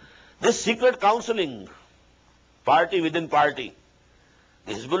 This secret counseling, party within party,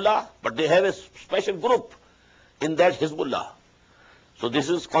 the Hizbullah, but they have a special group in that Hizbullah. So this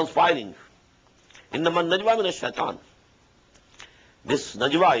is conspiring. إِنَّمَا النَّجْوَى مِنَ الشَّيْطَانِ. This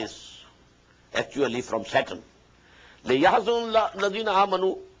najwa is actually from Satan. لِيَحْزُنَ الَّذِينَ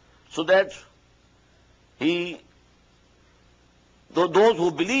آمَنُوا. So that those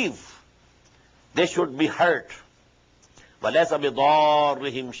who believe, they should be hurt. وَلَيْسَ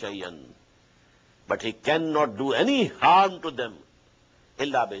بِضَارِّهِمْ شَيْئًا. But he cannot do any harm to them,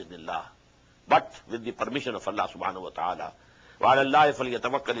 إِلَّا بِإِذْنِ اللَّهِ, but with the permission of Allah subhanahu wa ta'ala. وَعَلَى اللَّهِ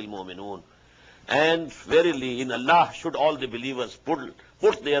فَلْيَتَوَكَّلِ الْمُؤْمِنُونَ. And verily in Allah should all the believers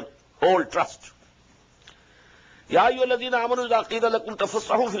put their whole trust. يَا أَيُّهَا الَّذِينَ آمَنُوا إِذَا قِيلَ لَكُمْ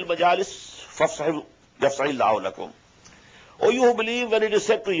تَفَصَّحُوا فِي الْمَجَالِسِ فَافْصَحُوا يَفْصَحِ اللَّهُ لَكُمْ. O you who believe, when it is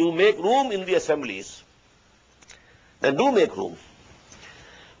said to you, make room in the assemblies, then do make room.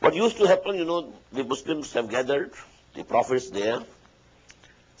 What used to happen, the Muslims have gathered, the prophets there,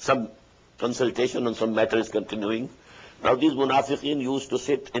 some consultation on some matter is continuing. Now these munafiqeen used to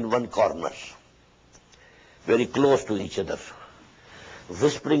sit in one corner, very close to each other,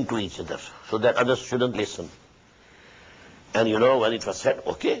 whispering to each other, so that others shouldn't listen. And when it was said,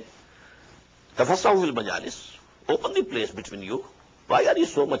 okay, tafassahu fil majalis, open the place between you. Why are you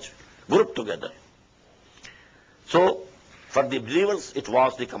so much grouped together? So, for the believers, it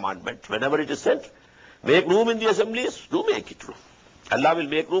was the commandment. Whenever it is said, make room in the assemblies, do make it room. Allah will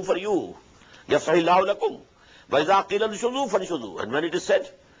make room for you. يَفْصَحِ اللَّهُ لَكُمْ وَإِذَا قِيلَ انشُزُوا فَانشُزُوا. And when it is said,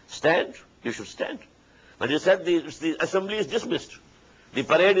 stand, you should stand. When it is said, the assembly is dismissed, the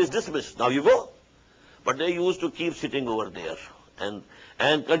parade is dismissed, now you go. But they used to keep sitting over there and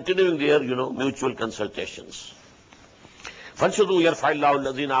continuing their, mutual consultations. فَانشُزُوا يَرْفَعِ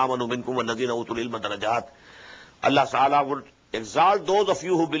اللَّهُ الَّذِينَ آمَنُوا مِنْكُمْ وَالَّذِينَ أُوتُوا الْعِلْمَ دَرَجَاتٍ. Allah Ta'ala would exalt those of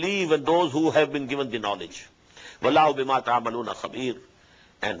you who believe and those who have been given the knowledge. وَاللَّهُ بِمَا تَعْمَلُونَ خَبِيرٌ.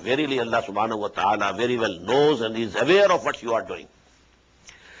 And verily Allah Subhanahu wa Ta'ala very well knows and is aware of what you are doing.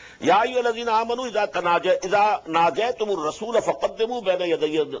 يَا أَيُّهَا الَّذِينَ آمَنُوا إِذَا نَاجَيْتُمُ الرَّسُولَ فَقَدِّمُوا بَيْنَ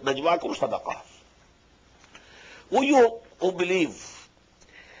يَدَيْ نَجْوَاكُمْ صَدَقَةً. You who believe,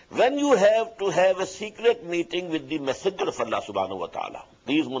 when you have to have a secret meeting with the messenger of Allah Subhanahu wa Ta'ala,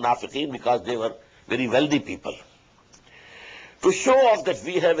 these munafiqeen, because they were very wealthy people, to show off that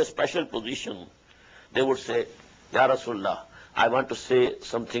we have a special position, they would say, Ya Rasulullah, I want to say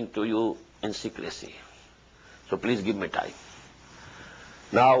something to you in secrecy, so please give me time.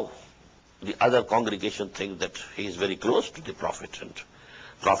 Now, the other congregation thinks that he is very close to the Prophet, and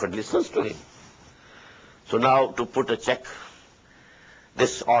Prophet listens to him. So now, to put a check,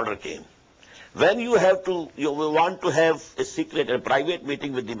 this order came. When you want to have a secret and private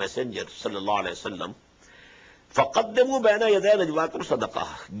meeting with the Messenger, sallallahu alaihi wasallam, فَقَدِّمُوا بَيْنَ يَدَيْ نَجْوَاكُمْ صَدَقَةً.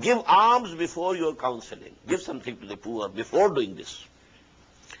 Give alms before your counseling. Give something to the poor before doing this.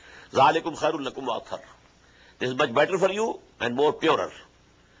 ذَلِكُمْ خَيْرٌ لَكُمْ وَأَطْهَرٌ. This is much better for you and more purer.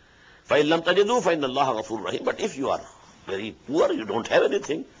 فَإِن لَمْ تَجِدُوا فَإِنَّ اللَّهَ غَفُورٌ رَحِيمٌ. But if you are very poor, you don't have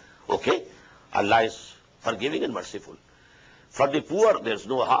anything, okay, Allah is forgiving and merciful. For the poor, there is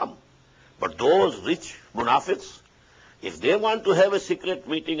no harm. But those rich munafiqs, if they want to have a secret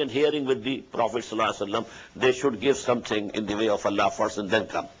meeting and hearing with the Prophet ﷺ, they should give something in the way of Allah first and then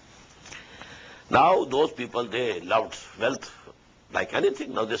come. Now those people, they loved wealth like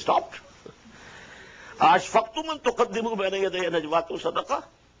anything. Now they stopped. أَشْفَقْتُمْ أَن تُقَدِّمُوا بَيْنَ يَدَيْ نَجْوَاكُمْ صَدَقَةً.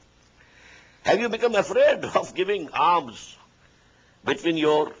 Have you become afraid of giving alms between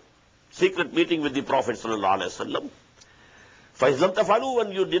your secret meeting with the Prophet ﷺ? فَإِذْ لَمْ تَفْعَلُوا,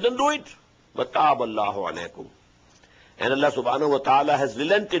 when you didn't do it, وَتَابَ اللَّهُ عَلَيْكُمْ. And Allah Subhanahu wa Ta'ala has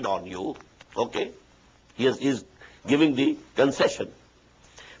relented on you. Okay? He is giving the concession.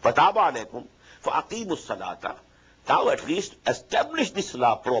 فَتَابَ عَلَيْكُمْ فَأَقِيمُوا الصَّلَاةَ. Now at least establish the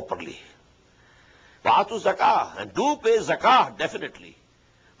salah properly. وَآتُوا zakah, and do pay zakah definitely.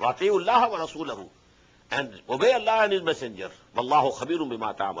 وَأَطِيعُوا اللَّهَ وَرَسُولَهُ, and obey Allah and His Messenger. وَاللَّهُ خَبِيرٌ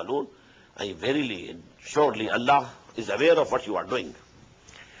بِمَا تَعْمَلُونَ. And verily and surely Allah is aware of what you are doing.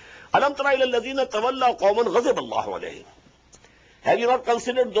 أَلَمْ تَرَ إِلَى الَّذِينَ تَوَلَّوْا قَوْمًا غَضِبَ اللَّهُ عَلَيْهِمْ. Have you not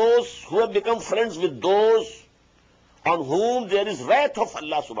considered those who have become friends with those on whom there is wrath of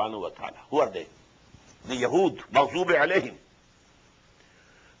Allah Subhanahu wa Ta'ala? Who are they? The Yahud, مَغْضُوبِ عَلَيْهِمْ.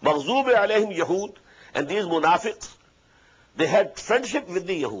 مَغْضُوبِ عَلَيْهِمْ Yahud. And these munafiqs, they had friendship with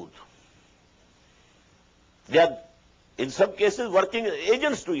the Yahud. They are, in some cases, working as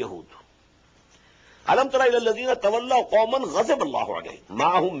agents to Yahud. أَلَمْ تَرَ إِلَى الَّذِينَ تَوَلَّوْا قَوْمًا غَضِبَ اللَّهُ عَلَيْهِمْ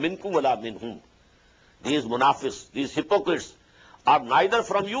مَا هُمْ مِنْكُمْ وَلَا مِنْهُمْ. These munafiqs, these hypocrites, are neither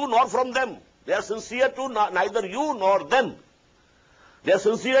from you nor from them. They are sincere to neither you nor them. They are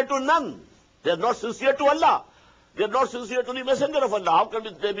sincere to none. They are not sincere to Allah. They are not sincere to the Messenger of Allah. How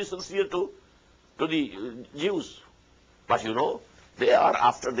can they be sincere to the Jews? But they are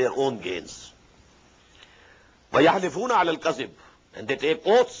after their own gains. وَيَحْلِفُونَ عَلَى الْكَذِبِ. And they take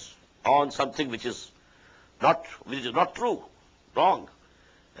oaths on something which is not true, wrong,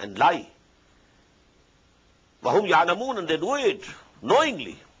 and lie. وَهُمْ يَعْلَمُونَ, and they do it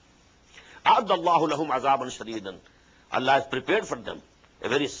knowingly. أَعَدَّ اللَّهُ لَهُمْ عَذَابًا شَدِيدًا, Allah has prepared for them a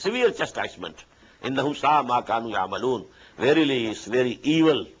very severe chastisement. إِنَّهُمْ سَاءَ مَا كَانُوا يَعْمَلُونَ, verily it's very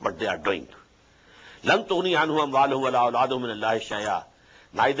evil what they are doing. لَن تُغْنِيَ عَنْهُمْ أَمْوَالُهُمْ وَلَا أَوْلَادُهُمْ مِنَ اللَّهِ شَيْئًا,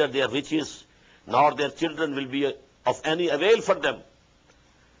 neither their riches nor their children will be of any avail for them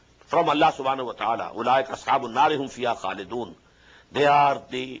from Allah subhanahu wa ta'ala. أُولَٰئِكَ أَصْحَابُ النَّارِ هُمْ فِيهَا خَالِدُونَ, they are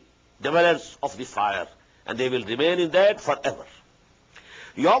the dwellers of the fire, and they will remain in that forever.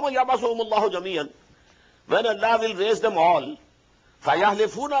 يَوْمَ يَبْعَثُهُمُ اللَّهُ جَمِيعًا, when Allah will raise them all,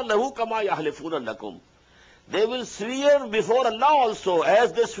 فَيَحْلِفُونَ لَهُ كَمَا يَحْلِفُونَ لَكُمْ, they will swear before Allah also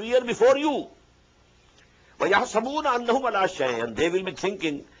as they swear before you. وَيَحْسَبُونَ أَنَّهُمْ عَلَىٰ شَيْءٍ, and they will be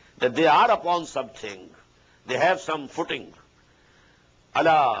thinking that they are upon something, they have some footing.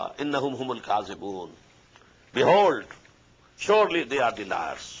 أَلَا إِنَّهُمْ هُمُ الْكَاذِبُونَ, behold, surely they are the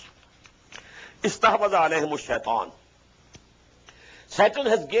liars. استحوذ عليهم الشيطان, Satan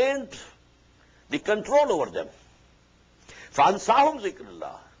has gained the control over them. فَأَنْسَاهُمْ ذِكْرَ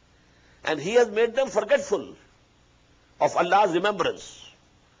اللَّهِ, and he has made them forgetful of Allah's remembrance.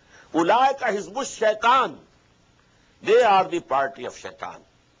 أُولَٰئِكَ حِزْبُ الشَّيْطَانِ, they are the party of shaitan.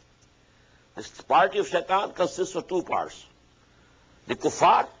 This party of shaitan consists of two parts: the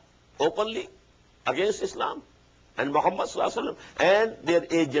kuffar, openly against Islam and Muhammad sallallahu alaihi wasallam, and their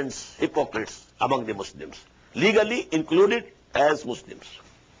agents, hypocrites among the Muslims, legally included as Muslims.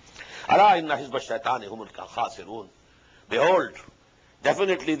 أَلَا إِنَّ حِزْبَ الشَّيْطَانِ هُمُ الْخَاسِرُونَ, behold,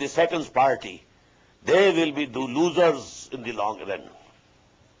 definitely the Satan's party, they will be the losers in the long run.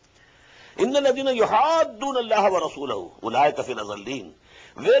 إِنَّ الَّذِينَ يُحَادُّونَ اللَّهَ وَرَسُولَهُ أُولَٰئِكَ فِي الْأَذَلِّينَ,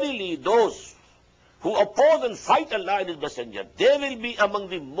 verily those who oppose and fight Allah and His Messenger, they will be among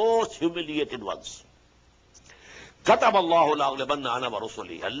the most humiliated ones. كَتَبَ اللَّهُ لَأَغْلِبَنَّ أَنَا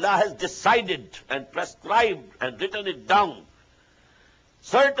وَرُسُلِي, Allah has decided and prescribed and written it down,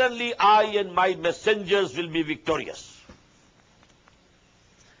 certainly I and my messengers will be victorious.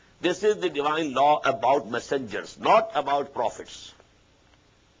 This is the divine law about messengers, not about prophets.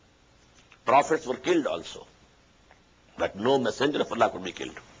 Prophets were killed also, but no messenger of Allah could be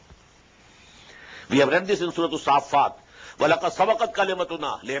killed. We have read this in Surah As-Saffat. وَلَقَدْ سَبَقَتْ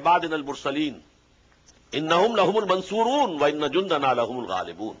كَلِمَتُنَا لِعِبَادِنَا الْمُرْسَلِينَ إِنَّهُمْ لَهُمُ الْمَنْصُورُونَ وَإِنَّ جُنْدَنَا لَهُمُ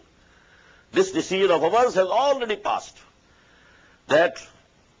الْغَالِبُونَ. This decision of ours has already passed, that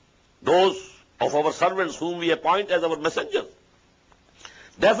those of our servants whom we appoint as our messengers,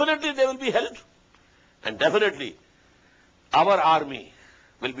 definitely they will be held, and definitely our army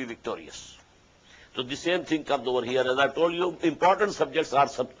will be victorious. So the same thing comes over here. As I told you, important subjects are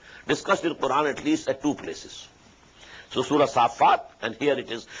discussed in Quran at least at two places. So Surah Safat, and here it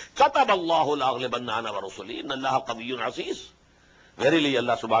is, كَتَبَ اللَّهُ لَأَغْلِبَنَّ أَنَا وَرُسُلِي إِنَّ اللَّهَ قَوِيٌّ عَزِيزٌ. Verily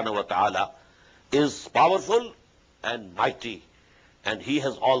Allah subhanahu wa ta'ala is powerful and mighty, and He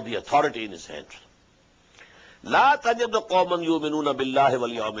has all the authority in His hands. لَا تَجِدُ قَوْمًا يُؤْمِنُونَ بِاللَّهِ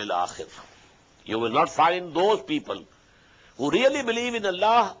وَالْيَوْمِ الْآخِرِ. You will not find those people who really believe in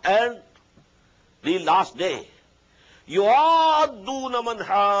Allah and the last day. يُعَادُّونَ مَنْ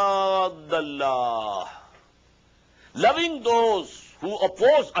حَادَّ اللَّهِ, loving those who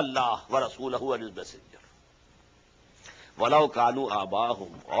oppose Allah wa Rasulahu and His Messenger. وَلَوْ كَانُوا آبَاهُمْ,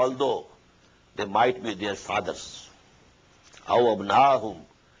 although they might be their fathers, أَوْ أَبْنَاهُمْ,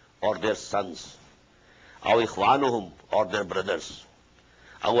 or their sons, أَوْ إِخْوَانُهُمْ, or their brothers,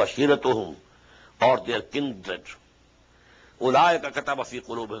 أَوْ عَشِيرَتُهُمْ, or their kindred. أُولَٰئِكَ كَتَبَ فِي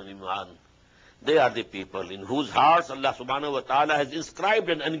قُلُوبِهِمُ الْإِيمَانَ, they are the people in whose hearts Allah subhanahu wa ta'ala has inscribed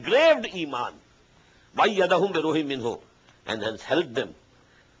and engraved Iman. وَأَيَّدَهُمْ بِرُوحٍ مِّنْهُ, and has helped them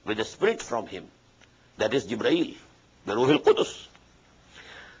with a spirit from Him, that is Jibreel, بِرُوحِ الْقُدُسِ.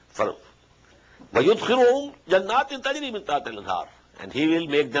 وَيُدْخِلُهُمْ جَنَّاتٍ تَجْرِي مِن تَحْتِهَا الْأَنْهَارُ, and He will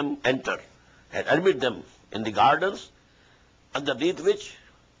make them enter and admit them in the gardens underneath which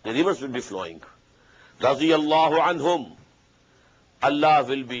the rivers will be flowing. رَضِيَ اللَّهُ عَنْهُمْ, Allah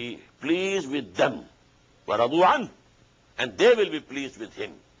will be pleased with them. وَرَضُوا عَنْهُ, and they will be pleased with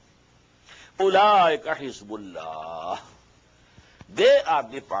Him. أُولَٰئِكَ حِزْبُ اللَّهِ, they are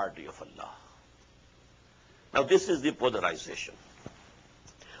the party of Allah. Now this is the polarization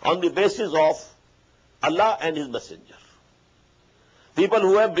on the basis of Allah and His Messenger. People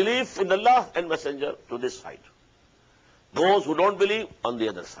who have belief in Allah and Messenger to this side. Those who don't believe on the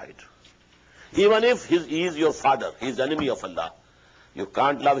other side. Even if he is your father, he is enemy of Allah, you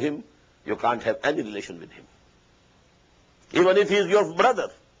can't love him, you can't have any relation with him. Even if he is your brother.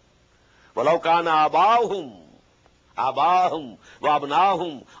 وَلَوْ كَانَ آبَاهُمْ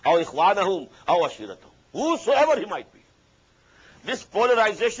وَأَبْنَاهُمْ أَوْ إِخْوَانَهُمْ أَوْ عَشِيرَتُهُمْ, whosoever he might be. This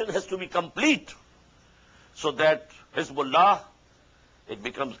polarization has to be complete, so that Hizbullah, it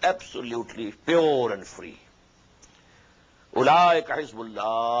becomes absolutely pure and free. Ulaika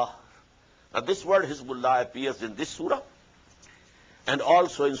Hizbullah. Now this word Hizbullah appears in this surah and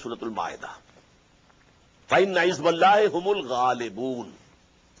also in Surah Al-Ma'idah. فَإِنَّ حِزْبَ اللَّهِ هُمُ الْغَالِبُونَ.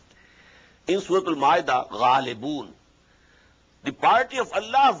 In Surah Al-Ma'idah, Ghalibun, the party of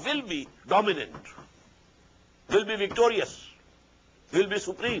Allah will be dominant, will be victorious, will be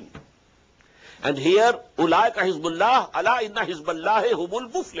supreme. And here, Ulaika Hizbullah, ala inna Hizballahi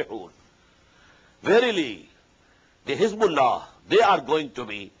humul muflihun. Verily, the Hizbullah, they are going to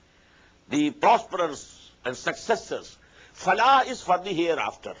be the prosperers and successors. Falah is for the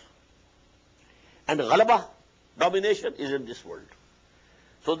hereafter. And Ghalaba, domination, is in this world.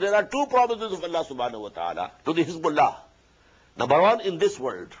 So there are two promises of Allah subhanahu wa ta'ala to the Hizbullah. Number one, in this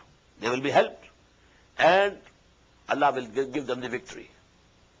world, they will be helped and Allah will give them the victory.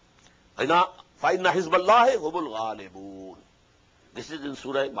 فَإِنَّ حِزْبَ اللَّهِ هُمُ الْغَالِبُونَ. This is in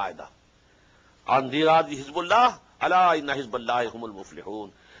Surah Ma'idah. And there are the Hizbullah, أَلَا إِنَّ حِزْبَ اللَّهِ هُمُ الْمُفْلِحُونَ.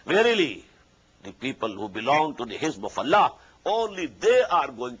 Verily, the people who belong to the Hizb of Allah, only they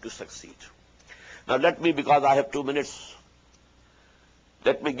are going to succeed. Now let me, because I have 2 minutes,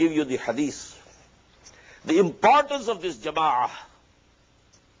 let me give you the hadith. The importance of this jama'ah.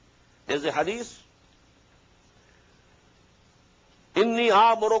 There's a hadith. Inni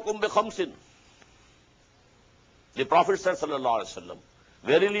amurukum bi khamsin. The Prophet said, sallallahu alaihi wasallam,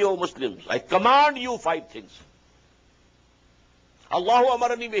 verily, O Muslims, I command you 5 things. Allahu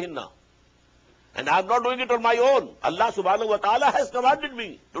amarani bihinna. And I am not doing it on my own. Allah subhanahu wa ta'ala has commanded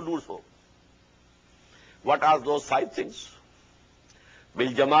me to do so. What are those 5 things?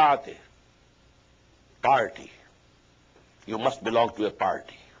 Bil jama'ati, party. You must belong to a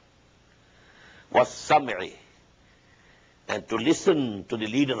party. Was sam'i, and to listen to the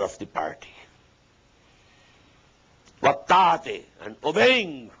leader of the party. Wat ta'ati, and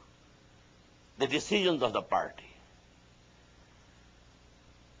obeying the decisions of the party.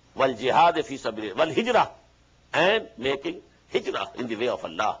 Wal jihad fi sabilillah, wal hijrah, and making hijrah in the way of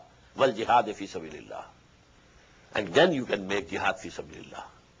Allah. Wal jihad fi sabilillah. And then you can make jihad fi sabilillah.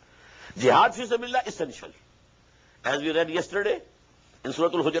 Jihad fi sabilillah is essential. As we read yesterday in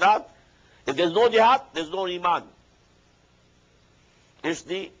Surah Al-Hujurat, if there is no jihad, there is no iman. It's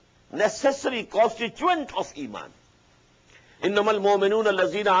the necessary constituent of iman. إِنَّمَا الْمُؤْمِنُونَ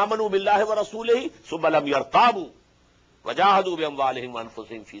الَّذِينَ آمَنُوا بِاللَّهِ وَرَسُولِهِ ثُمَّ لَمْ يَرْتَابُوا وَجَاهَدُوا بِأَمْوَالِهِمْ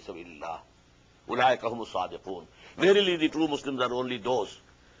وَأَنفُسِهِمْ فِي سَبِيلِ اللَّهِ أُولَٰئِكَ هُمُ الصَّادِقُونَ. Verily, the true Muslims are only those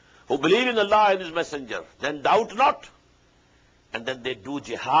who believe in Allah and His Messenger, then doubt not, and then they do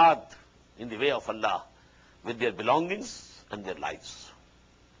jihad in the way of Allah with their belongings and their lives.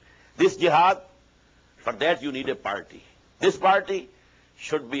 This jihad, for that you need a party. This party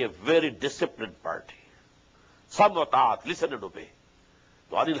should be a very disciplined party. Sam wa ta'at, listen and obey.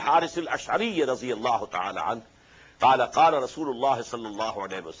 وعن الحارث الأشعري رضي الله تعالى عنه قال قال رسول الله صلى الله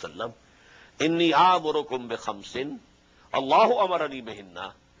عليه وسلم إني آمركم بخمس الله أمرني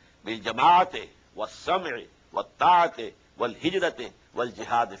بهن بالجماعة والسمع والطاعة والهجرة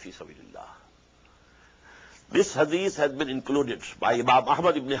والجهاد في سبيل الله. This hadith has been included by Imam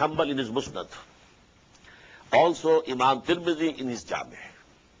Ahmed ibn Hanbal in his Musnad. Also Imam Tirmidhi in his Jami'.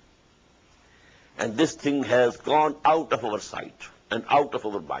 And this thing has gone out of our sight and out of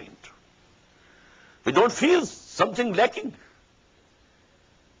our mind. We don't feel something lacking.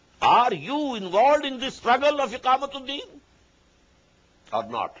 Are you involved in this struggle of Iqamatuddin or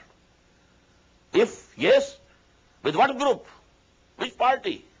not? If yes, with what group? Which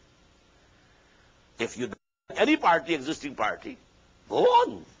party? If you don't have any party, existing party, go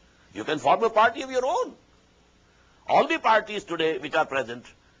on. You can form a party of your own. All the parties today which are present,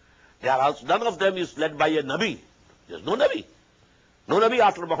 they are also, none of them is led by a Nabi. There is no Nabi. No Nabi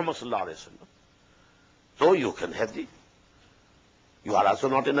after Muhammad sallallahu alaihi wasallam. So you can have you are also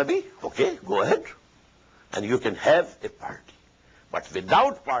not a Nabi. Okay, go ahead. And you can have a party. But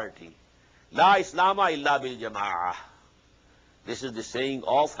without party, La Islama illa bil jama'ah. This is the saying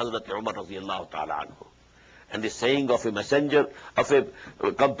of Hazrat Umar radiyallahu ta'ala anhu. And the saying of a messenger, of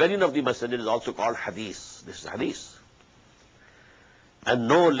a companion of the messenger is also called hadith. This is hadith. And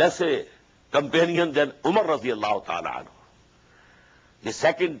no less a companion than Umar radiyallahu ta'ala anhu. The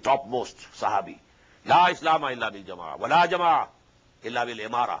second topmost Sahabi. La Islama illa bil jama'ah. Wa la jama'ah illa bil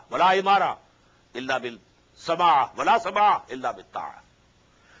imara. Wa la imara illa bil sama'ah. Wa la sama'ah illa bil ta'ah.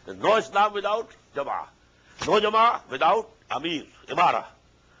 There's no Islam without jama'ah. No jama'ah without amir, imara.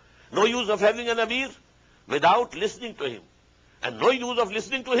 No use of having an amir without listening to him. And no use of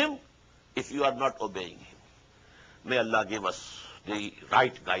listening to him if you are not obeying him. May Allah give us the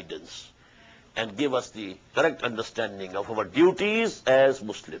right guidance and give us the correct understanding of our duties as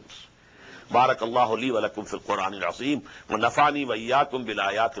Muslims. بارك الله لي ولكم في القرآن العظيم ونفعني وإياكم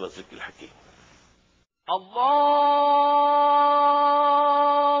بالآيات والذكر الحكيم. الله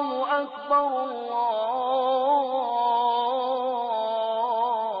أكبر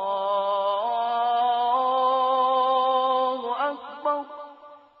الله أكبر.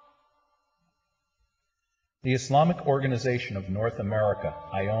 The Islamic Organization of North America,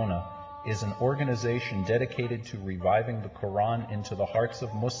 IONA, is an organization dedicated to reviving the Quran into the hearts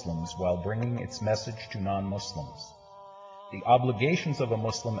of Muslims while bringing its message to non-Muslims. The obligations of a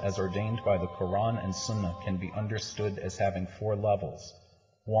Muslim as ordained by the Quran and Sunnah can be understood as having 4 levels.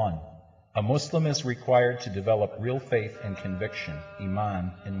 1. A Muslim is required to develop real faith and conviction,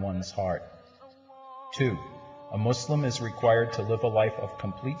 iman, in one's heart. 2. A Muslim is required to live a life of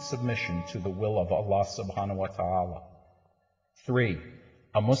complete submission to the will of Allah subhanahu wa ta'ala. 3.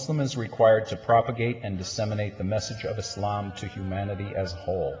 A Muslim is required to propagate and disseminate the message of Islam to humanity as a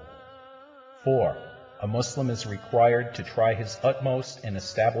whole. 4. A Muslim is required to try his utmost in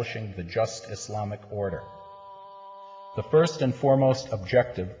establishing the just Islamic order. The first and foremost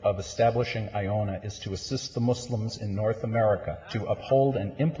objective of establishing IONA is to assist the Muslims in North America to uphold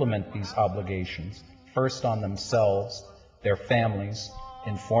and implement these obligations, first on themselves, their families,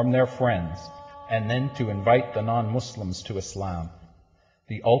 inform their friends, and then to invite the non-Muslims to Islam.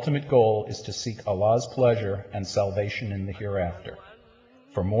 The ultimate goal is to seek Allah's pleasure and salvation in the hereafter.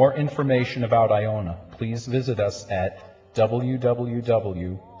 For more information about IONA, please visit us at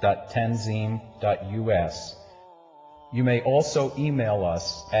www.tanzim.us. You may also email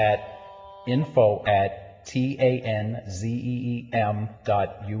us at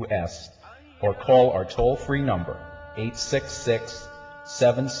info@tanzeem.us or call our toll-free number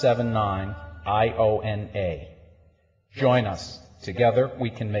 866-779-IONA. Join us. Together we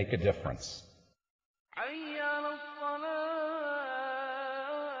can make a difference.